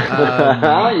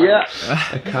 Yeah,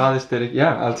 a Carl aesthetic.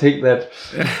 Yeah, I'll take that.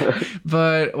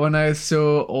 But when I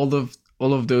saw all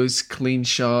of those clean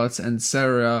shots and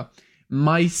etc.,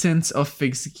 my sense of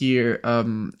fixed gear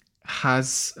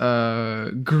has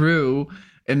grew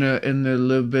in a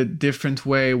little bit different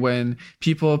way when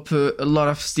people put a lot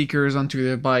of stickers onto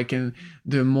their bike, and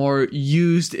the more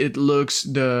used it looks,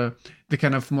 the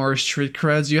kind of more street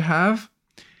creds you have.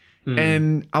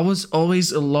 And I was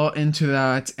always a lot into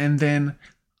that, and then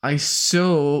I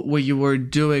saw what you were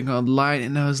doing online,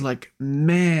 and I was like,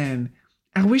 man,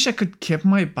 I wish I could keep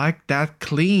my bike that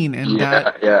clean and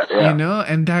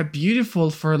and that beautiful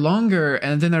for longer.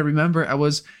 And then I remember I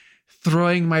was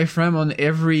throwing my frame on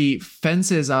every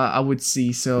fences I would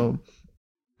see. So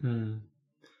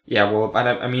yeah, well, but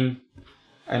I mean,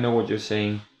 I know what you're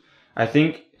saying. I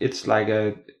think it's like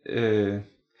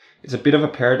it's a bit of a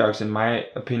paradox in my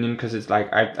opinion, because it's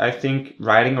like I think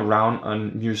riding around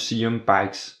on museum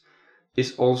bikes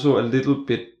is also a little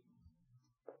bit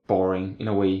boring in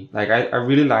a way. Like I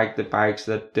really like the bikes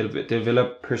that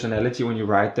develop personality when you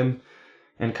ride them,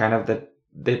 and kind of that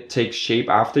they take shape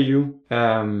after you.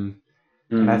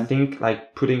 And I think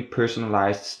like putting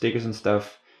personalized stickers and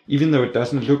stuff, even though it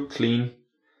doesn't look clean,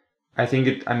 I think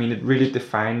it really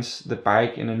defines the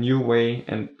bike in a new way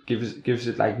and gives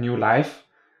it like new life.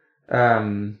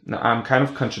 Now I'm kind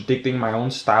of contradicting my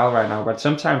own style right now, but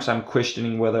sometimes I'm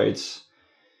questioning whether it's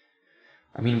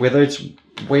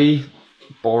way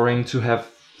boring to have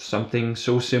something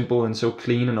so simple and so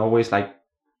clean and always like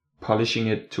polishing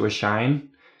it to a shine.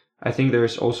 I think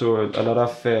there's also a lot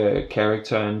of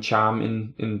character and charm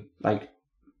in like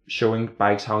showing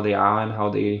bikes how they are and how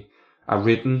they are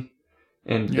written.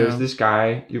 And there's Yeah. this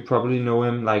guy, you probably know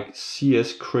him, like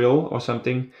CS Krill or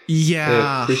something.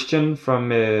 Yeah. Christian from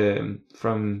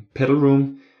Pedal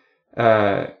Room.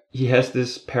 He has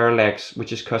this Parallax,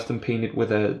 which is custom painted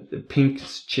with a pink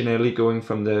chinelli going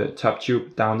from the top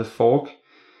tube down the fork,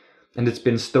 and it's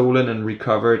been stolen and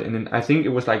recovered. And I think it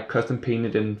was like custom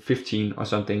painted in 15 or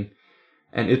something.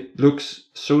 And it looks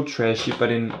so trashy, but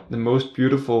in the most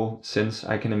beautiful sense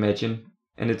I can imagine.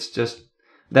 And it's just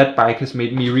that bike has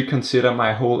made me reconsider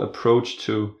my whole approach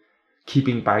to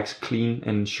keeping bikes clean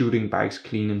and shooting bikes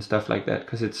clean and stuff like that,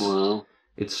 because it's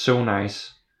so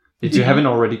nice. If you haven't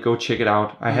already, go check it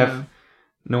out. I have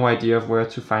no idea of where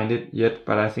to find it yet,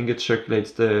 but I think it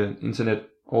circulates the internet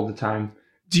all the time.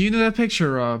 Do you know that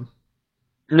picture, Rob?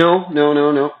 No.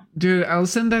 Dude, I'll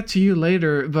send that to you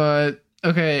later, but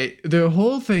okay, the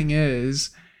whole thing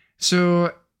is,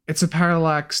 so it's a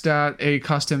parallax that a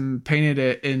custom painted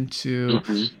it into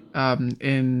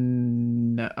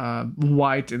in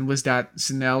white, and was that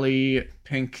Sinelli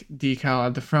pink decal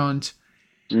at the front.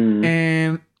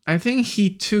 And I think he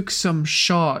took some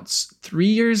shots 3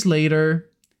 years later.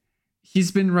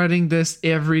 He's been riding this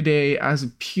every day as a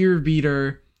pure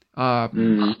beater,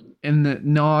 and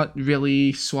not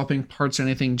really swapping parts or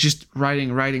anything, just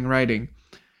riding.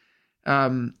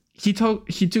 He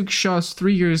took shots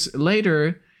 3 years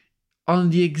later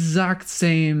on the exact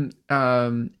same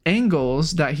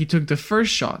angles that he took the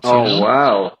first shots.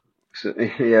 Wow. So,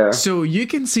 yeah. So you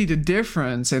can see the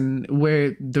difference and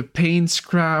where the paint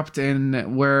scrapped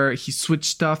and where he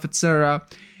switched stuff, etc.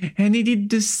 And he did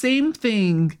the same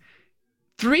thing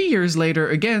 3 years later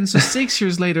again, so 6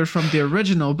 years later from the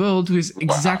original build, with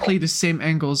exactly the same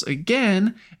angles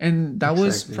again, and that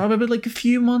was probably like a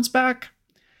few months back.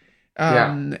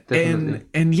 Definitely.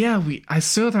 And yeah, I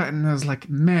saw that and I was like,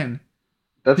 man,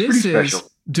 this is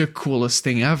the coolest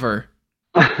thing ever.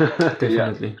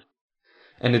 Definitely.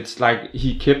 And it's like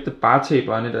he kept the bar tape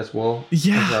on it as well.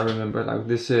 Yeah. As I remember, like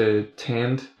this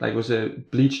tanned, like was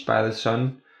bleached by the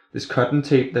sun. This cotton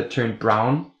tape that turned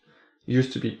brown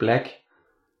used to be black.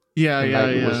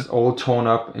 It was all torn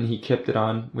up, and he kept it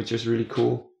on, which is really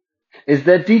cool. Is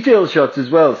there detail shots as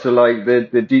well? So like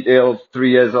the detail 3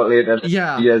 years later, 3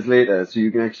 years later, so you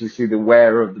can actually see the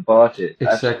wear of the bar tape.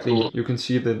 Exactly. Cool. You can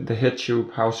see the head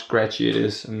tube, how scratchy it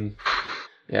is, and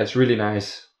yeah, it's really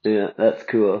nice. Yeah, that's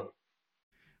cool.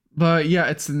 But yeah,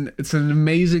 it's an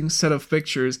amazing set of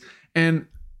pictures, and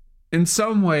in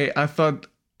some way, I thought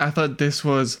this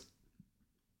was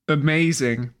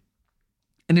amazing.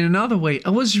 And in another way, I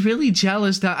was really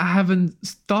jealous that I haven't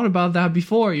thought about that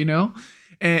before, you know?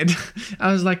 And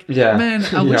I was like, man,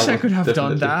 I wish I could have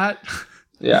done that.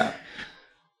 Yeah.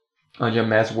 On your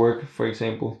mass work, for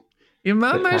example. Yeah,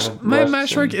 my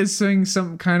mash work is doing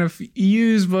some kind of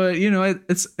use, but you know,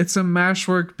 it's a mash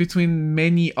work between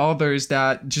many others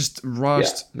that just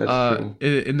rust in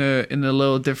a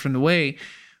little different way.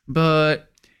 But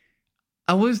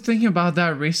I was thinking about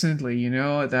that recently, you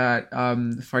know, that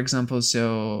for example,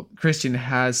 so Christian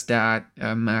has that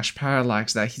mash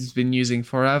parallax that he's been using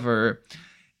forever,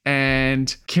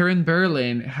 and Kieran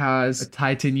Berlin has a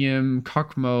titanium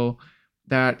Cockmo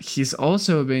that he's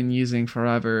also been using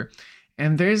forever.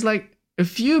 And there's like a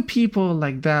few people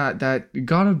like that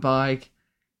got a bike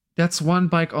that's one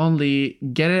bike only,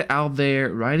 get it out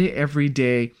there, ride it every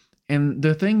day, and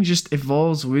the thing just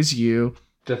evolves with you.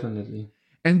 Definitely.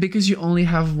 And because you only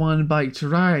have one bike to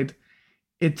ride,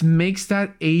 it makes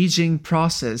that aging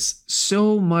process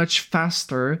so much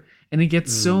faster, and it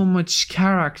gets so much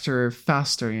character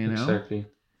faster, you know? Exactly.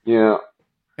 Yeah.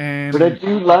 But I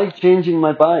do like changing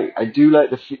my bike. I do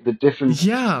like the different.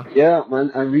 Yeah. Yeah,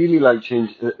 man. I really like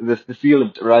the feel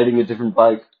of riding a different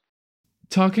bike.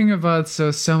 Talking about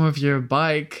some of your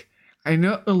bike, I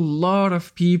know a lot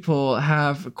of people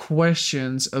have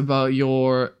questions about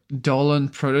your Dolan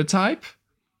prototype.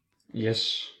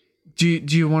 Yes. Do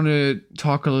you want to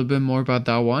talk a little bit more about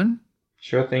that one?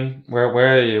 Sure thing.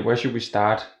 Where should we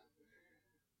start?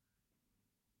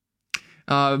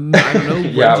 I don't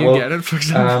know. Where do you get it, for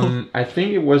example? I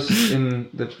think it was in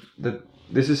the.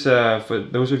 This is for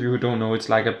those of you who don't know, it's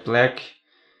like a black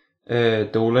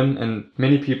Dolan, and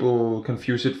many people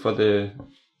confuse it for the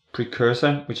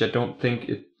precursor, which I don't think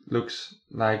it looks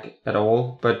like at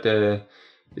all. But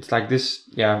it's like this,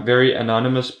 very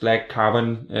anonymous black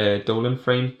carbon Dolan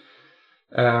frame.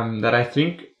 that I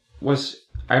think was,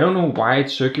 I don't know why it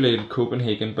circulated in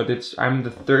Copenhagen, but I'm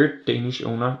the third Danish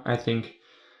owner, I think.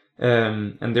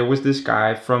 And there was this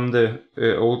guy from the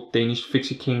old Danish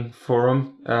Fixie King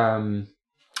forum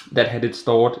that had it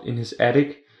stored in his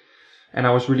attic. And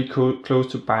I was really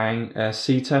close to buying a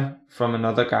Zeta from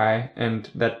another guy, and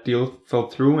that deal fell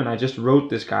through. And I just wrote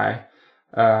this guy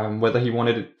whether he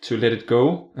wanted to let it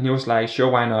go, and he was like, "Sure,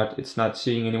 why not? It's not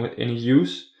seeing any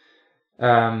use."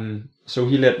 So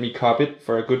he let me cop it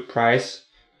for a good price.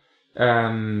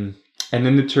 And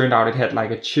then it turned out it had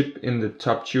like a chip in the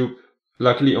top tube.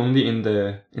 Luckily, only in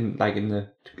the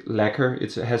lacquer.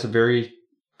 It has a very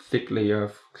thick layer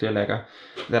of clear lacquer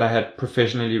that I had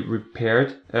professionally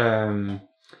repaired.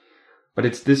 But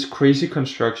it's this crazy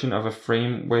construction of a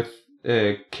frame with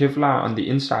Kevlar on the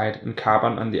inside and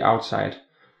carbon on the outside.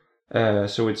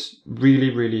 So it's really,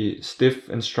 really stiff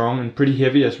and strong and pretty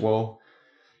heavy as well.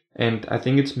 And I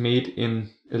think it's made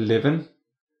in 11.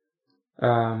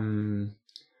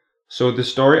 So the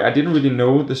story, I didn't really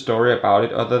know the story about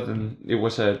it other than it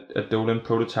was a Dolan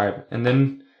prototype. And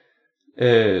then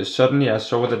suddenly I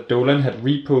saw that Dolan had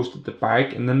reposted the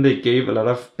bike, and then they gave a lot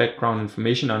of background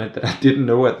information on it that I didn't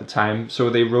know at the time. So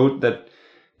they wrote that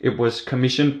it was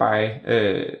commissioned by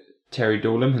Terry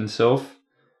Dolan himself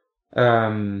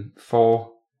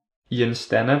for Ian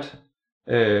Stannard,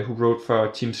 who wrote for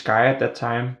Team Sky at that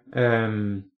time,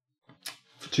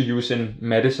 to use in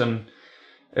Madison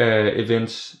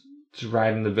events to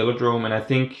ride in the velodrome. And I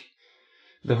think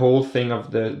the whole thing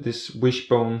of this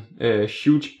wishbone,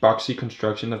 huge boxy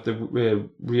construction of the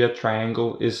rear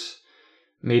triangle is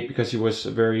made because he was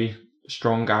a very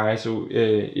strong guy, so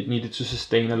it needed to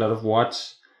sustain a lot of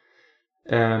watts.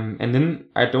 And then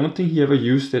I don't think he ever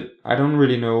used it. I don't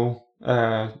really know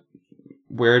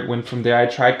where it went from there. I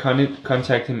tried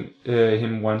contacting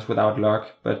him once without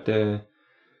luck, but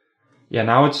yeah,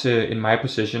 now it's in my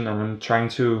possession, and I'm trying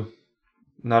to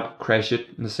not crash it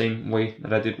in the same way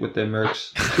that I did with the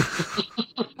Mercs.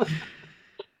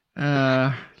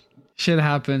 Shit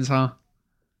happens, huh?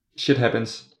 Shit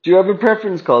happens. Do you have a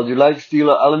preference, Carl? Do you like steel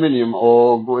or aluminium,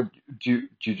 or do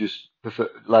you just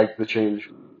prefer like the change?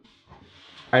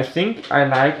 I think I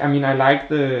like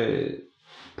the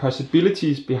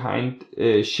possibilities behind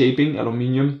shaping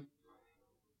aluminium,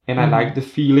 and I like the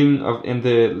feeling of and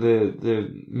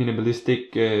the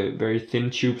minimalistic, very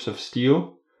thin tubes of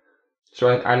steel. So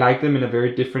I like them in a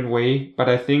very different way. But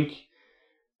I think,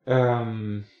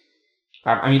 I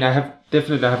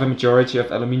have a majority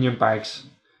of aluminium bikes.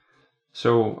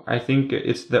 So I think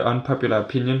it's the unpopular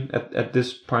opinion at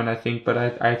this point, I think. But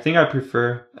I think I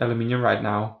prefer aluminium right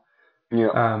now.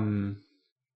 Yeah.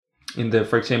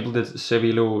 For example, the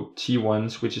Cervelo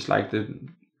T1s, which is like the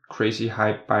crazy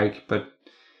hype bike, but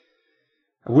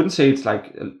I wouldn't say it's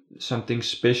like something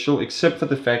special, except for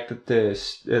the fact that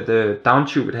the down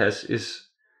tube it has is,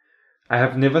 I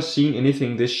have never seen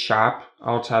anything this sharp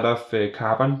outside of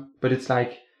carbon, but it's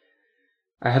like,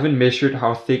 I haven't measured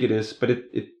how thick it is, but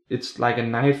it's like a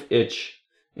knife edge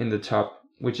in the top,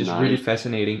 which is really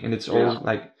fascinating, and it's all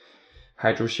like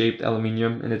hydro-shaped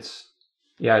aluminium, and it's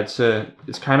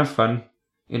kind of fun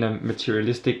in a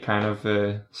materialistic kind of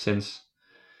sense,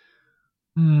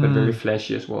 but very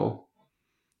flashy as well.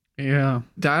 Yeah,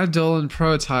 that Dolan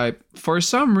prototype, for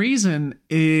some reason,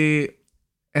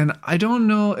 and I don't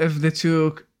know if they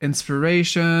took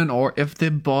inspiration or if they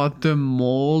bought the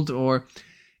mold or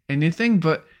anything,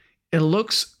 but it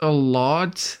looks a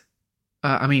lot.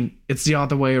 It's the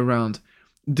other way around.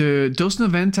 The Dos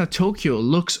Noventa Tokyo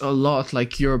looks a lot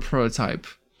like your prototype.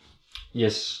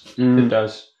 Yes, it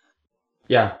does.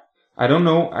 Yeah, I don't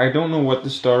know what the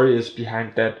story is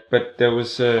behind that, but there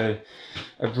was a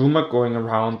rumor going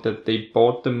around that they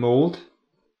bought the mold.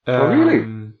 Oh,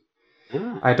 really?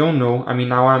 I don't know. I mean,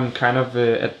 now I'm kind of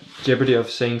at jeopardy of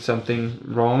saying something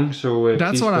wrong, so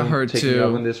that's please what don't I heard take too. me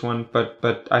up on this one.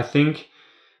 But I think,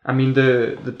 I mean,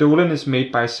 the Dolan is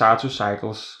made by Sato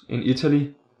Cycles in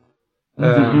Italy,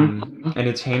 and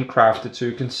it's handcrafted, so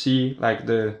you can see like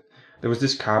there was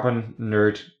this carbon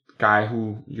nerd guy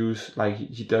who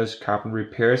he does carbon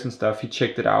repairs and stuff. He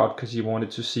checked it out because he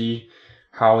wanted to see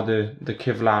how the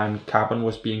Kevlar and carbon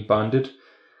was being bonded.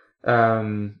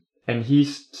 And he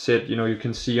said, you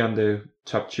can see on the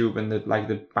top tube and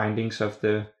the bindings of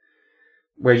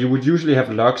where you would usually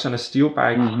have locks on a steel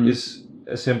bike is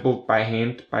assembled by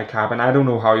hand by carbon. I don't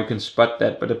know how you can spot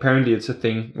that, but apparently it's a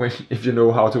thing if you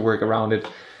know how to work around it.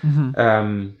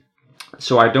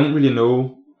 So I don't really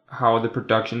know how the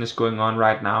production is going on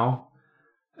right now.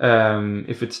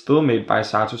 If it's still made by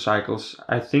Sato Cycles,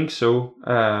 I think so,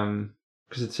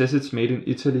 because it says it's made in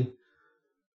Italy.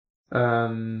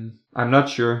 I'm not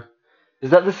sure. Is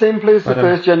that the same place the But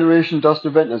first generation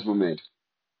Dustin Ventners were made?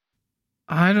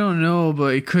 I don't know,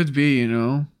 but it could be, you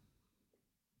know.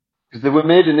 Because they were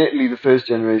made in Italy, the first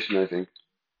generation, I think.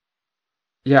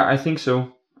 yeah, I think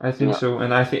so. I think Yeah. so,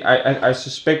 and I think I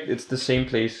suspect it's the same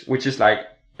place, which is like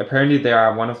apparently they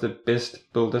are one of the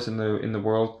best builders in the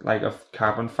world, like of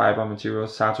carbon fiber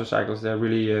materials, Sato cycles. They're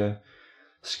really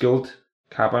skilled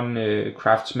carbon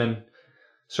craftsmen,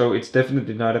 so it's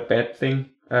definitely not a bad thing.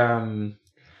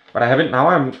 But I haven't now.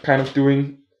 I'm kind of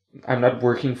doing. I'm not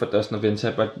working for Dustin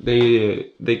Venta, but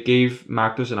they gave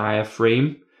Magnus and I a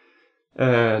frame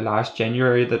last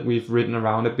January that we've written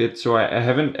around a bit. So I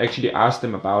haven't actually asked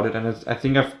them about it, and I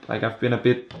think I've been a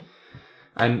bit.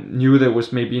 I knew there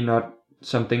was maybe not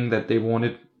something that they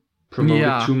wanted promoted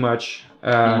Yeah. too much.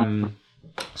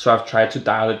 So I've tried to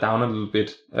dial it down a little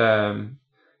bit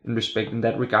in respect in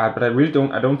that regard. But I really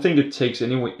don't. I don't think it takes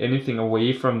anything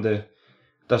away from the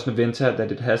Dustin Venta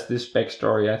that it has this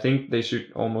backstory. I think they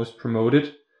should almost promote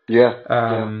it. Yeah.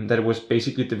 That it was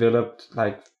basically developed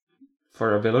like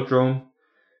for a velodrome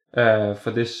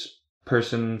for this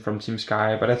person from Team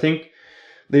Sky. But I think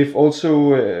they've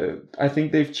also I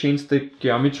think they've changed the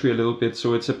geometry a little bit,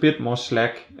 so it's a bit more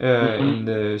slack in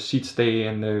the seat stay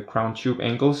and the crown tube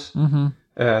angles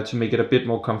to make it a bit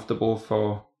more comfortable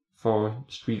for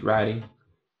street riding.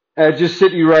 Just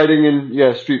city riding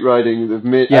and street riding. They've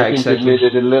made. Yeah, I think they've exactly. made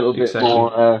it a little bit Exactly.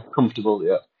 more comfortable.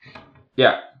 Yeah.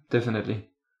 Yeah, definitely.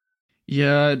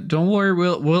 Yeah, don't worry.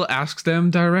 We'll ask them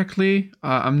directly.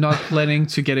 I'm not planning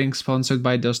to getting sponsored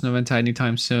by Dos Noventa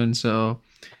anytime soon, so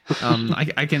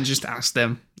I can just ask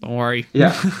them. Don't worry.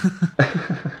 Yeah.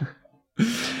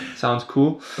 Sounds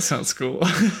cool. Sounds cool.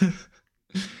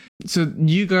 So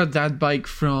you got that bike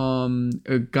from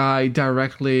a guy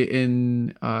directly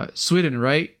in Sweden,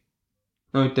 right?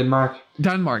 No, Denmark.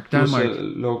 Denmark. He was a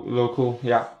local.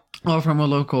 Yeah. Oh, from a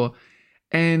local.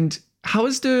 And how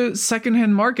is the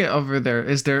secondhand market over there?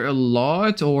 Is there a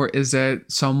lot, or is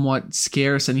it somewhat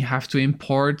scarce and you have to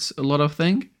import a lot of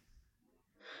things?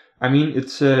 I mean,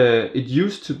 it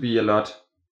used to be a lot.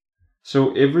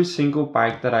 So every single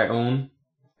bike that I own,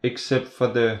 except for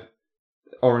the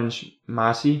orange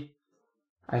Marcy,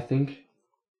 I think.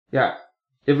 Yeah,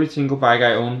 every single bike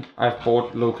I own, I've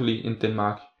bought locally in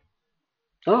Denmark.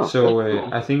 Oh. So That's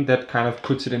cool. I think that kind of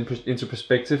puts it into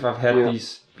perspective. I've had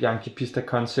these Bianchi Pista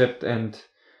Concept and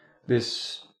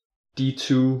this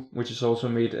D2, which is also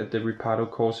made at the Ripardo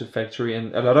Corse factory,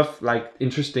 and a lot of like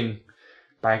interesting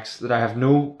bikes that I have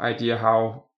no idea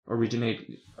how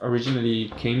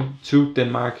originally came to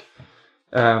Denmark.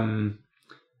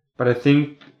 But I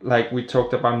think, like we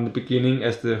talked about in the beginning,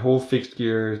 as the whole fixed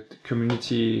gear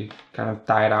community kind of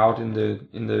died out in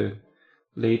the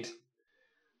late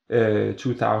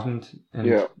 2000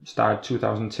 and start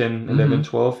 2010, 11,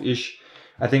 12 ish,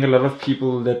 I think a lot of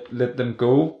people let them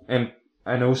go, and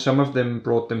I know some of them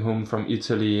brought them home from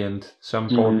Italy, and some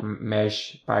bought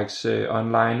mesh bikes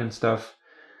online and stuff.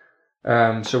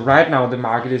 So right now the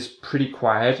market is pretty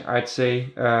quiet, I'd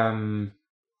say.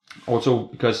 Also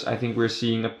because I think we're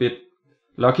seeing a bit,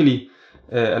 luckily,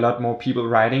 a lot more people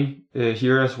riding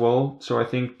here as well. So I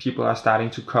think people are starting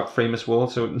to cup frame as well.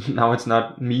 So now it's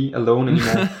not me alone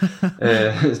anymore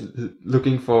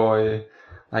looking for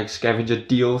like scavenger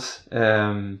deals.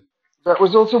 That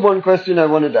was also one question I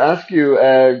wanted to ask you.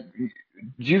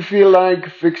 Do you feel like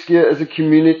fixed gear as a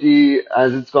community,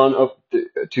 as it's gone up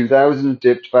 2000,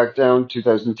 dipped back down,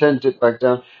 2010, dipped back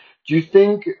down, do you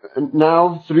think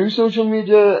now through social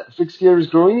media, fixed gear is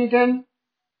growing again?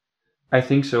 I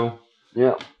think so.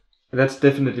 Yeah. That's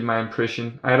definitely my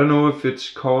impression. I don't know if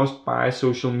it's caused by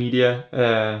social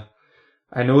media.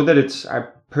 I know that I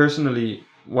personally,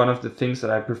 one of the things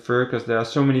that I prefer, because there are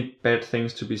so many bad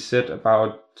things to be said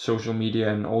about social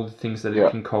media and all the things that it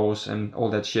can cause and all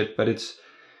that shit. But it's,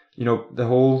 the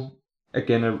whole,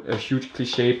 again, a huge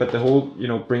cliche, but the whole,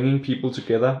 bringing people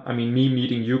together. I mean, me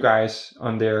meeting you guys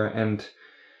on there, and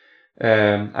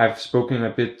I've spoken a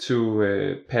bit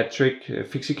to Patrick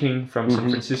Fixiking from San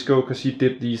Francisco, because he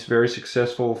did these very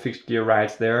successful fixed gear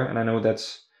rides there. And I know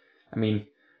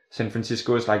San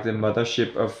Francisco is like the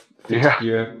mothership of fixed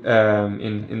gear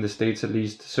in the States, at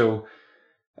least. So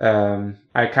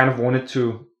I kind of wanted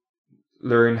to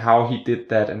learn how he did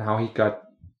that and how he got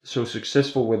so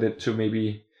successful with it to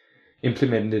maybe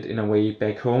implement it in a way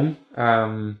back home.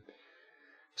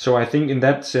 So I think in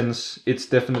that sense, it's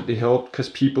definitely helped, because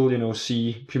people,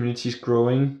 see communities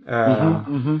growing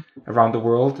around the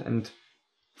world and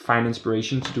find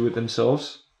inspiration to do it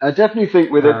themselves. I definitely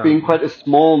think with it being quite a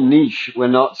small niche, we're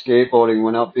not skateboarding, we're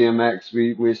not BMX,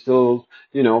 we're still,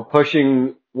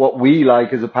 pushing what we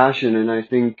like as a passion. And I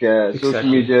think social Exactly.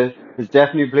 media has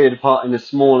definitely played a part in a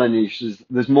smaller niche.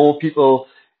 There's more people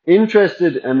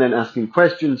interested and then asking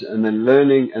questions and then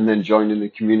learning and then joining the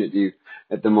community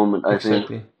at the moment, I think.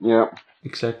 Exactly. Yeah.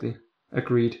 Exactly.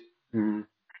 Agreed. Mm.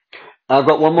 I've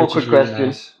got one more Which is quick really question.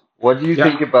 nice. What do you Yeah.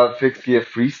 think about fixed gear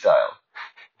freestyle?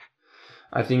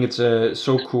 I think it's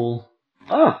so cool.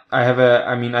 Ah, I have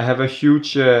a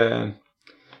huge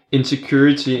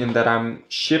insecurity in that I'm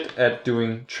shit at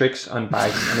doing tricks on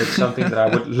bikes, and it's something that I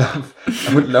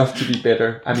would love to be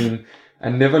better. I mean, I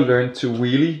never learned to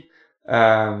wheelie,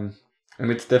 and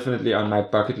it's definitely on my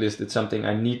bucket list. It's something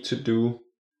I need to do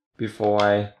before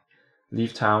I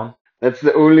leave town. that's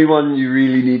the only one you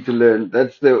really need to learn.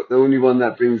 That's the only one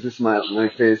that brings a smile to my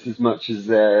face as much as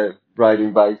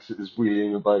riding bikes is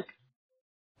wheeling a bike.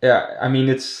 Yeah, I mean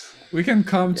it's We can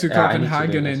come to yeah, I need to learn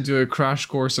Copenhagen it. and do a crash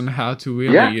course on how to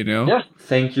wheelie, Yeah, you know? yeah,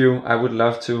 Thank you. I would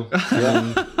love to. I yeah.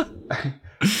 mean,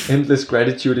 endless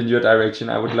gratitude in your direction.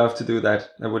 I would love to do that.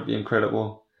 That would be incredible.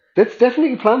 Let's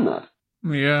definitely plan that.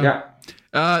 Yeah.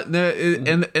 Yeah. No,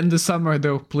 in the summer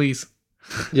though, please.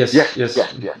 Yes. Yes, Yes.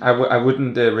 yes, yes. I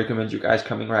wouldn't recommend you guys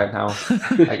coming right now.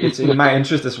 Like it's in my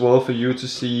interest as well for you to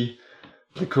see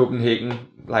the Copenhagen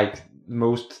like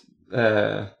most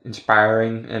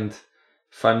inspiring and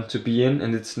fun to be in,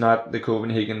 and it's not the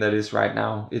Copenhagen that is right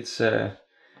now. It's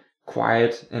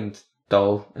quiet and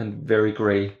dull and very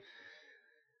grey.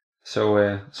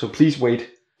 So please wait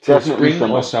till Definitely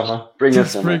spring or summer. summer. Spring or To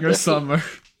summer, spring or definitely. summer.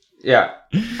 Yeah,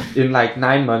 in like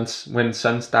 9 months when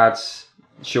sun starts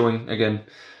showing again.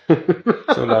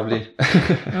 So lovely.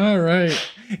 All right.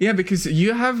 Yeah, because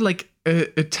you have like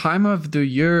a time of the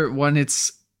year when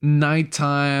it's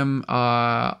nighttime,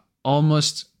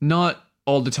 almost not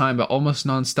all the time, but almost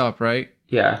nonstop, right?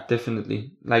 Yeah,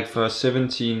 definitely. Like for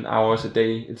 17 hours a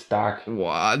day, it's dark.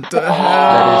 What the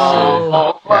That is,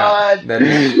 hell? yeah, What? that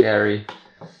is scary.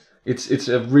 It's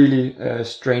a really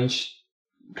strange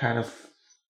kind of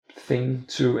thing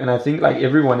to, and I think like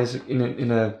everyone is in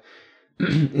a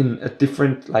in a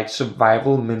different like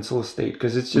survival mental state,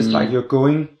 because it's just like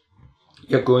Mm,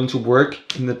 you're going to work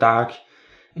in the dark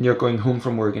and you're going home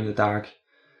from work in the dark.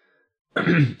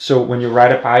 So when you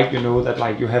ride a bike, you know that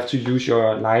like you have to use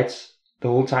your lights the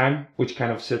whole time, which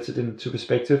kind of sets it into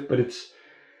perspective. But it's,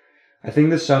 I think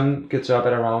the sun gets up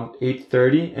at around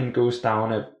 8:30 and goes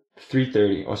down at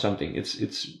 3:30 or something.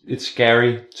 It's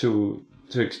scary to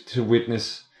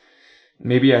witness.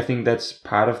 Maybe I think that's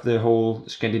part of the whole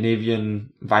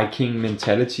Scandinavian Viking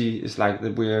mentality, is like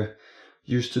that we're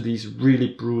used to these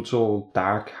really brutal,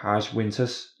 dark, harsh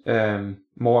winters.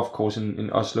 More of course in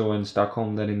Oslo and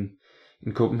Stockholm than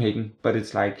in Copenhagen. But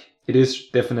it's like, it is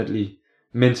definitely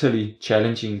mentally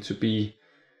challenging to be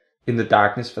in the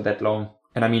darkness for that long.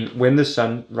 And I mean, when the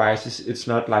sun rises, it's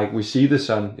not like we see the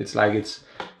sun. It's like it's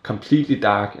completely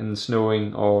dark and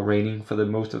snowing or raining for the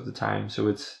most of the time. So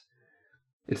it's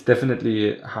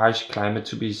definitely a harsh climate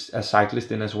to be a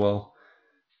cyclist in as well.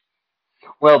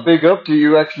 well, big up to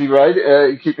you actually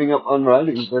keeping up on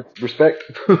riding. That's respect.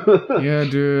 Yeah,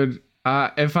 dude.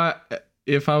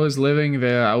 If I was living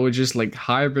there, I would just like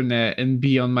hibernate and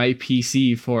be on my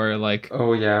PC for like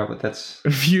Oh yeah, but that's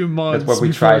a few that's months what we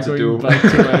before try to going do. back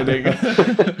to riding.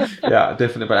 Yeah,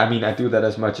 definitely. But I mean, I do that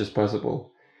as much as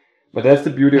possible. But that's the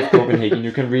beauty of Copenhagen.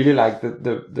 You can really like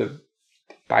the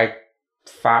by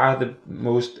far the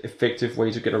most effective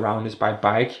way to get around is by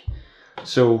bike.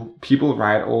 So people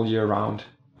ride all year round.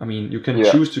 I mean, you can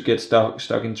Yeah, choose to get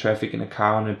stuck in traffic in a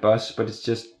car and a bus, but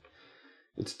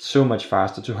it's so much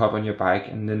faster to hop on your bike.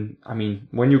 And then, I mean,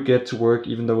 when you get to work,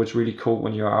 even though it's really cold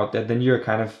when you're out there, then you're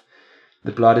kind of,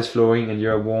 the blood is flowing and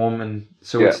you're warm, and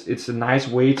so yeah. it's a nice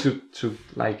way to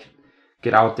like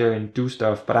get out there and do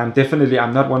stuff. But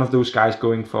I'm not one of those guys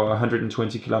going for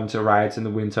 120-kilometer rides in the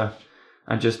winter.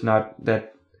 I'm just not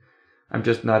that I'm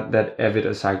just not that avid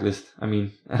a cyclist. I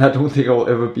mean, and I don't think I'll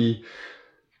ever be.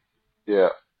 Yeah,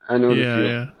 I know the Yeah, feel.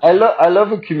 yeah. I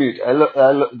love a commute.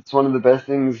 It's one of the best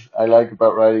things I like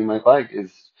about riding my bike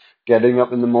is getting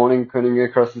up in the morning, cutting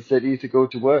across the city to go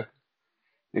to work.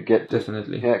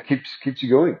 Definitely, Yeah, it keeps you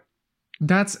going.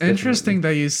 That's definitely. interesting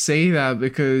that you say that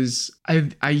because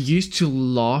I used to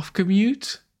love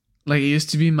commute. Like it used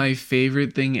to be my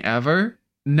favorite thing ever.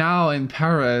 Now in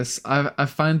Paris, I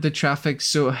find the traffic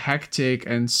so hectic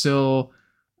and so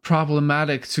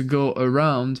problematic to go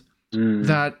around Mm.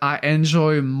 that I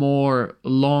enjoy more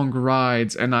long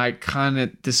rides and I kind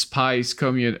of despise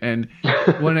commute. And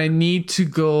when I need to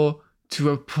go to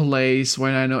a place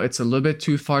when I know it's a little bit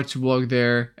too far to walk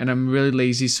there and I'm really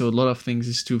lazy, so a lot of things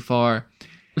is too far.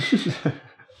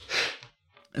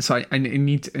 So I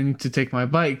need to take my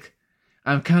bike.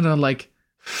 I'm kind of like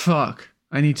fuck,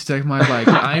 I need to take my bike.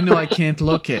 I know I can't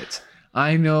lock it.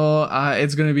 I know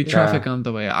it's gonna be traffic Yeah. on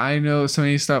the way. I know so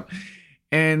many stuff.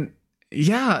 And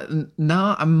yeah,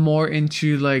 now I'm more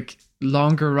into like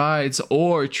longer rides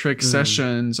or trick Mm,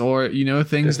 sessions or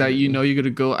things that definitely. you're gonna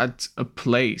go at a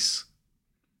place.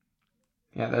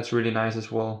 Yeah, that's really nice as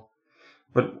well.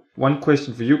 But one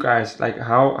question for you guys, like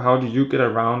how do you get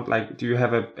around? Like, do you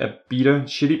have a beater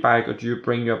shitty bike, or do you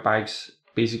bring your bikes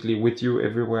basically with you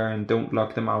everywhere and don't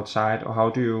lock them outside, or how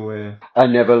do you I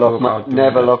never go lock my about doing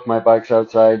never that? lock my bikes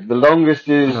outside. The longest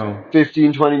is No.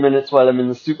 15, 20 minutes while I'm in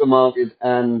the supermarket,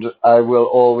 and I will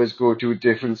always go to a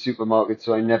different supermarket,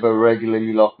 so I never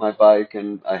regularly lock my bike,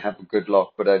 and I have a good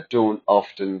lock, but I don't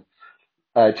often.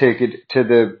 I take it to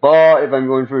the bar if I'm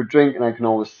going for a drink, and I can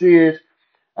always see it.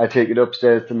 I take it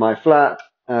upstairs to my flat.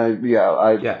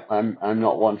 Yeah, Yeah. I'm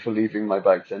not one for leaving my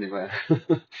bikes anywhere.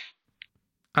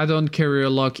 I don't carry a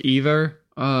lock either.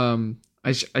 I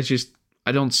just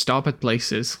I don't stop at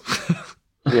places.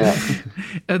 Yeah.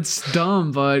 It's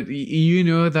dumb, but you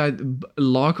know that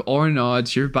lock or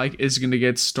not, your bike is gonna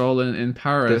get stolen in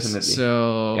Paris. Definitely.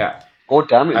 So Yeah. Or I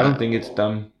don't uh, damaged. think it's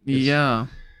dumb. It's yeah,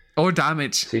 or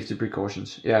damage. safety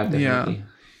precautions. Yeah, Yeah. definitely.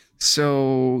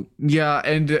 So yeah,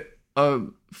 and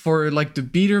for like the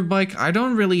beater bike, I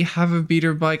don't really have a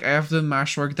beater bike. I have the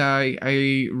Mashwork that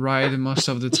I ride most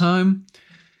of the time.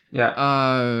 Yeah.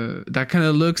 That kind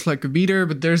of looks like a beater,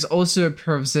 but there's also a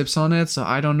pair of zips on it, so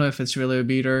I don't know if it's really a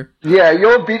beater. Yeah,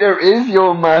 your beater is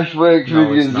your mash works with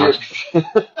No, your it's not. zips.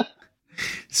 Yeah.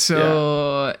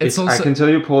 So it's It's I also can tell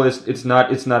you, Paul, it's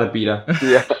not a beater.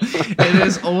 Yeah. it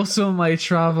is also my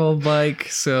travel bike.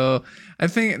 So I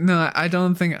think no, I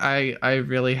don't think I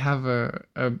really have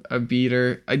a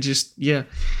beater. I just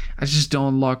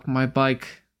don't lock my bike.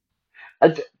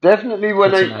 Definitely,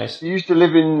 when That's a I nice. used to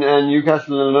live in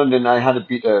Newcastle and London, I had a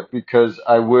beater because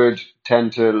I would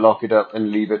tend to lock it up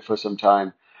and leave it for some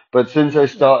time. But since I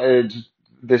started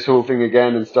this whole thing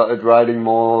again and started riding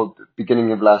more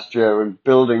beginning of last year and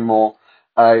building more,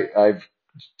 I've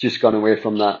just gone away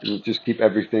from that and just keep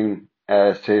everything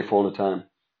safe all the time.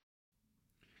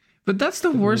 But that's the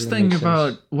worst Definitely thing makes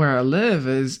sense. about where I live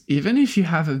is even if you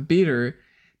have a beater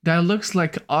that looks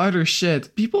like utter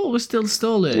shit, people will still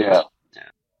steal Yeah. it,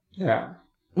 Yeah.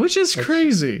 which is That's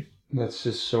crazy. that's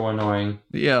just so annoying.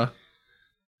 Yeah.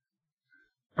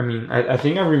 I mean, I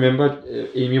think I remembered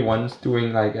Amy once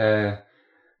doing like a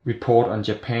report on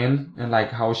Japan and like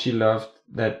how she loved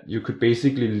that you could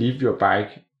basically leave your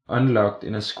bike unlocked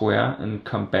in a square and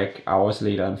come back hours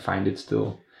later and find it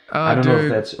still. I don't know if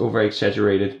Dude, that's over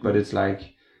exaggerated, but it's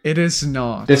like it is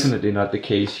not. definitely not the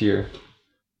case here.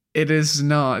 It is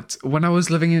not. When I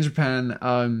was living in Japan,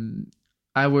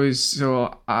 I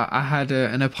had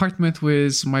an apartment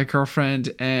with my girlfriend,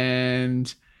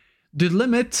 and the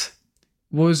limit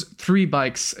was 3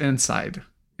 bikes inside.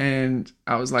 And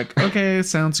I was like, okay,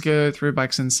 sounds good. 3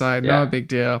 bikes inside, no Yeah. big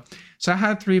deal. So I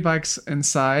had 3 bikes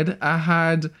inside. I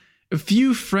had a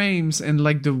few frames in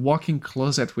like the walk-in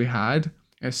closet we had,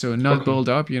 so not Okay. built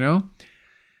up, Yeah.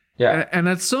 And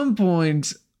at some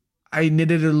point, I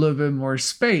needed a little bit more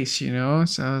space.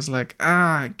 So I was like,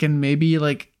 I can maybe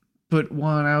like put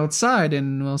one outside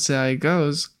and we'll see how it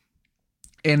goes.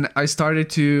 And I started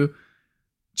to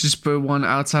just put one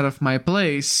outside of my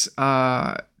place.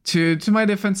 To my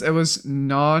defense, it was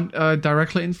not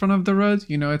directly in front of the road.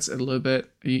 It's a little bit.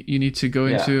 You need to go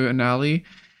Yeah. into an alley.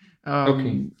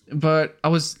 Okay. But I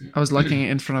was locking it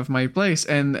in front of my place,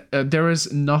 and there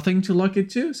was nothing to lock it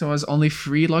to, so I was only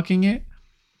free locking it.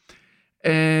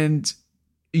 And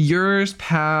years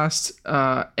passed,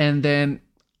 and then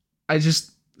I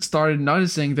just started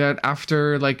noticing that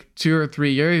after like 2 or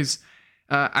 3 years,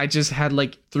 I just had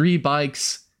like 3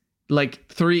 bikes, like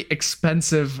 3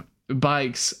 expensive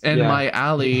bikes in Yeah. my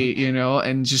alley,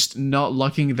 and just not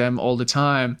locking them all the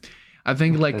time. I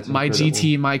think like That's my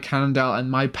GT, incredible. my Cannondale,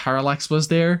 and my Parallax was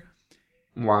there.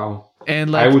 Wow. And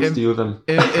I like would if steal them.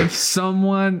 if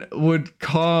someone would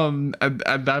come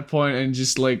at that point and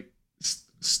just like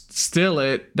steal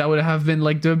it, that would have been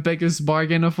like the biggest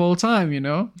bargain of all time.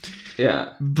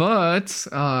 Yeah. But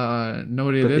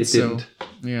nobody But they did so. didn't.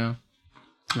 Yeah.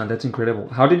 Oh, that's incredible.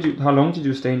 How long did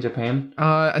you stay in Japan?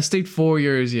 I stayed 4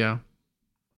 years. Yeah.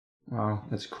 Wow,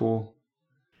 that's cool.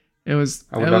 It was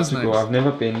I would it love was to go. nice. I've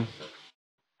never been.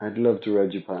 I'd love to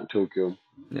ride Japan, Tokyo.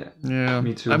 Yeah, Yeah.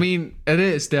 me I too. mean, it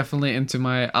is definitely into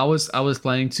my. I was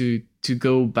planning to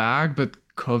go back, but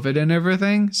COVID and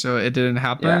everything, so it didn't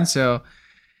happen. Yeah, So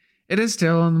it is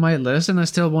still on my list, and I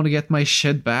still want to get my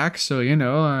shit back. So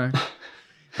I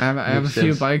have a makes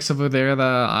few sense. bikes over there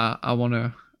that I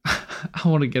wanna I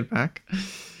wanna get back.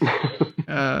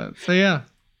 So yeah.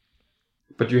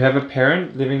 But you have a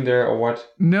parent living there, or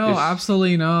what? No,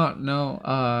 absolutely not. No,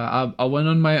 I went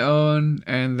on my own,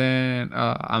 and then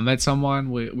I met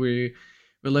someone. We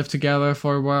lived together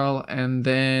for a while, and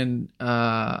then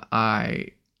I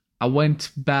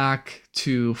went back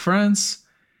to France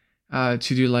to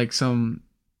do like some.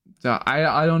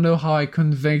 I don't know how I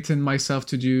convicted myself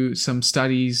to do some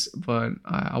studies, but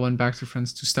I went back to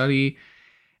France to study.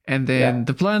 And then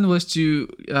the plan was to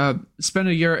spend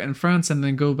a year in France and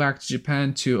then go back to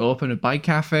Japan to open a bike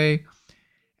cafe.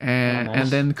 And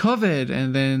then COVID,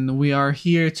 and then we are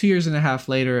here 2.5 years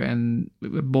later, and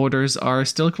borders are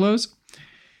still closed.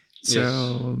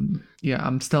 So yeah,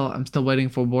 I'm still waiting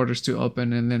for borders to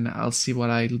open, and then I'll see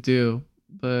what I'll do.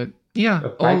 But yeah, a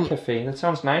bike cafe. That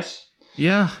sounds nice.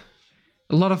 Yeah,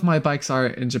 a lot of my bikes are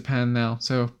in Japan now,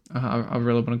 so I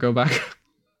really want to go back.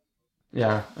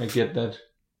 Yeah, I get that.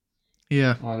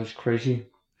 Yeah. Oh, that's crazy.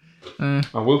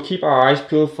 We'll keep our eyes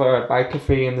peeled for a bike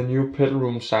cafe and the new pedal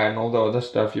room site and all the other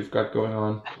stuff you've got going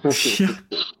on.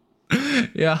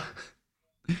 Yeah.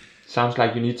 Sounds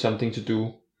like you need something to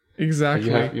do.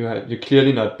 Exactly. You're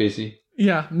clearly not busy.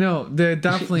 Yeah, no, they're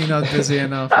definitely not busy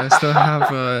enough. I still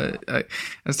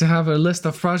have a list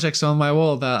of projects on my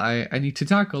wall that I need to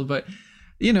tackle, but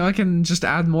I can just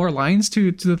add more lines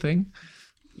to the thing.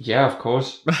 Yeah, of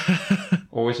course.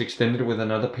 Always extend it with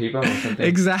another paper or something.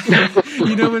 Exactly.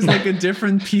 It's like a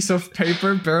different piece of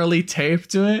paper barely taped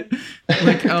to it.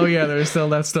 Like, oh yeah, there's still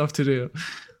that stuff to do.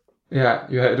 Yeah,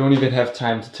 you don't even have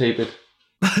time to tape it.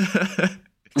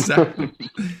 Exactly.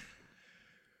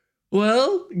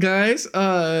 Well, guys,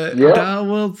 that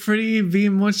will pretty be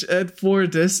much it for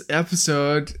this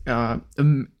episode.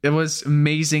 It was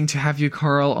amazing to have you,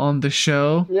 Carl, on the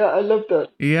show. Yeah, I love that.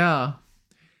 Yeah.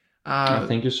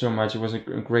 Thank you so much. It was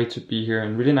great to be here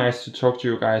and really nice to talk to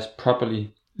you guys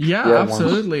properly. Yeah,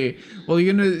 absolutely. Well,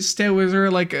 you're gonna stay with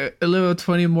her like a little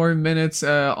 20 more minutes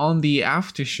on the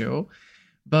after show.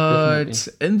 But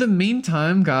definitely. In the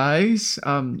meantime, guys,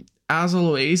 as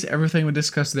always, everything we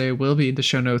discussed today will be in the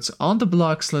show notes on the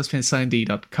blog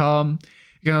slowspinsign.com.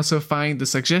 You can also find the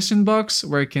suggestion box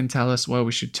where you can tell us what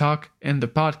we should talk in the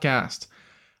podcast.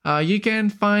 You can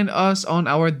find us on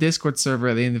our Discord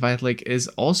server. The invite link is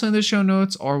also in the show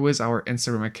notes, or with our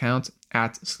Instagram account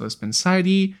at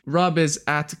slowspinsign. Rob is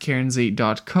at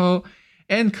cairnsey.co,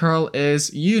 and Carl is,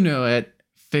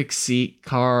 Fixie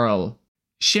Carl.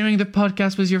 Sharing the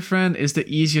podcast with your friend is the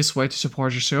easiest way to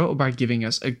support the show by giving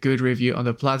us a good review on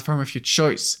the platform of your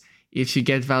choice. If you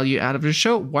get value out of the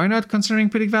show, why not considering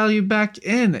putting value back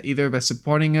in, either by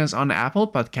supporting us on Apple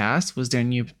Podcasts with their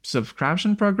new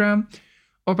subscription program,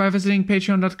 or by visiting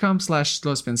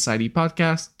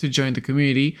patreon.com/slowspinsign to join the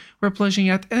community, where pledging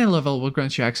at any level will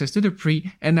grant you access to the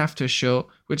pre and after show,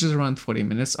 which is around 40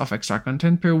 minutes of extra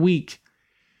content per week.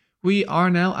 We are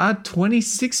now at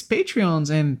 26 Patreons,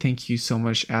 and thank you so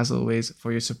much, as always,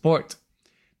 for your support.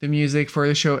 The music for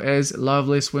the show is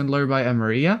Lovely Swindler by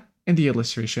Amaria, and the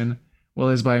illustration,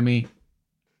 is by me.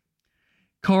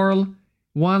 Carl,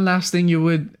 one last thing you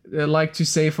would like to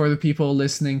say for the people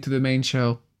listening to the main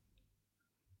show?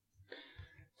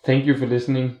 Thank you for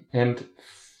listening, and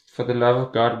for the love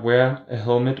of God, wear a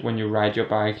helmet when you ride your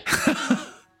bike.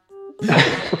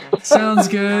 Sounds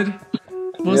good.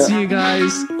 We'll see you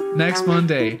guys next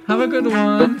Monday. Have a good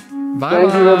one. Bye.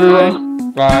 Thank you,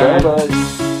 everyone. Bye.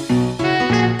 Bye.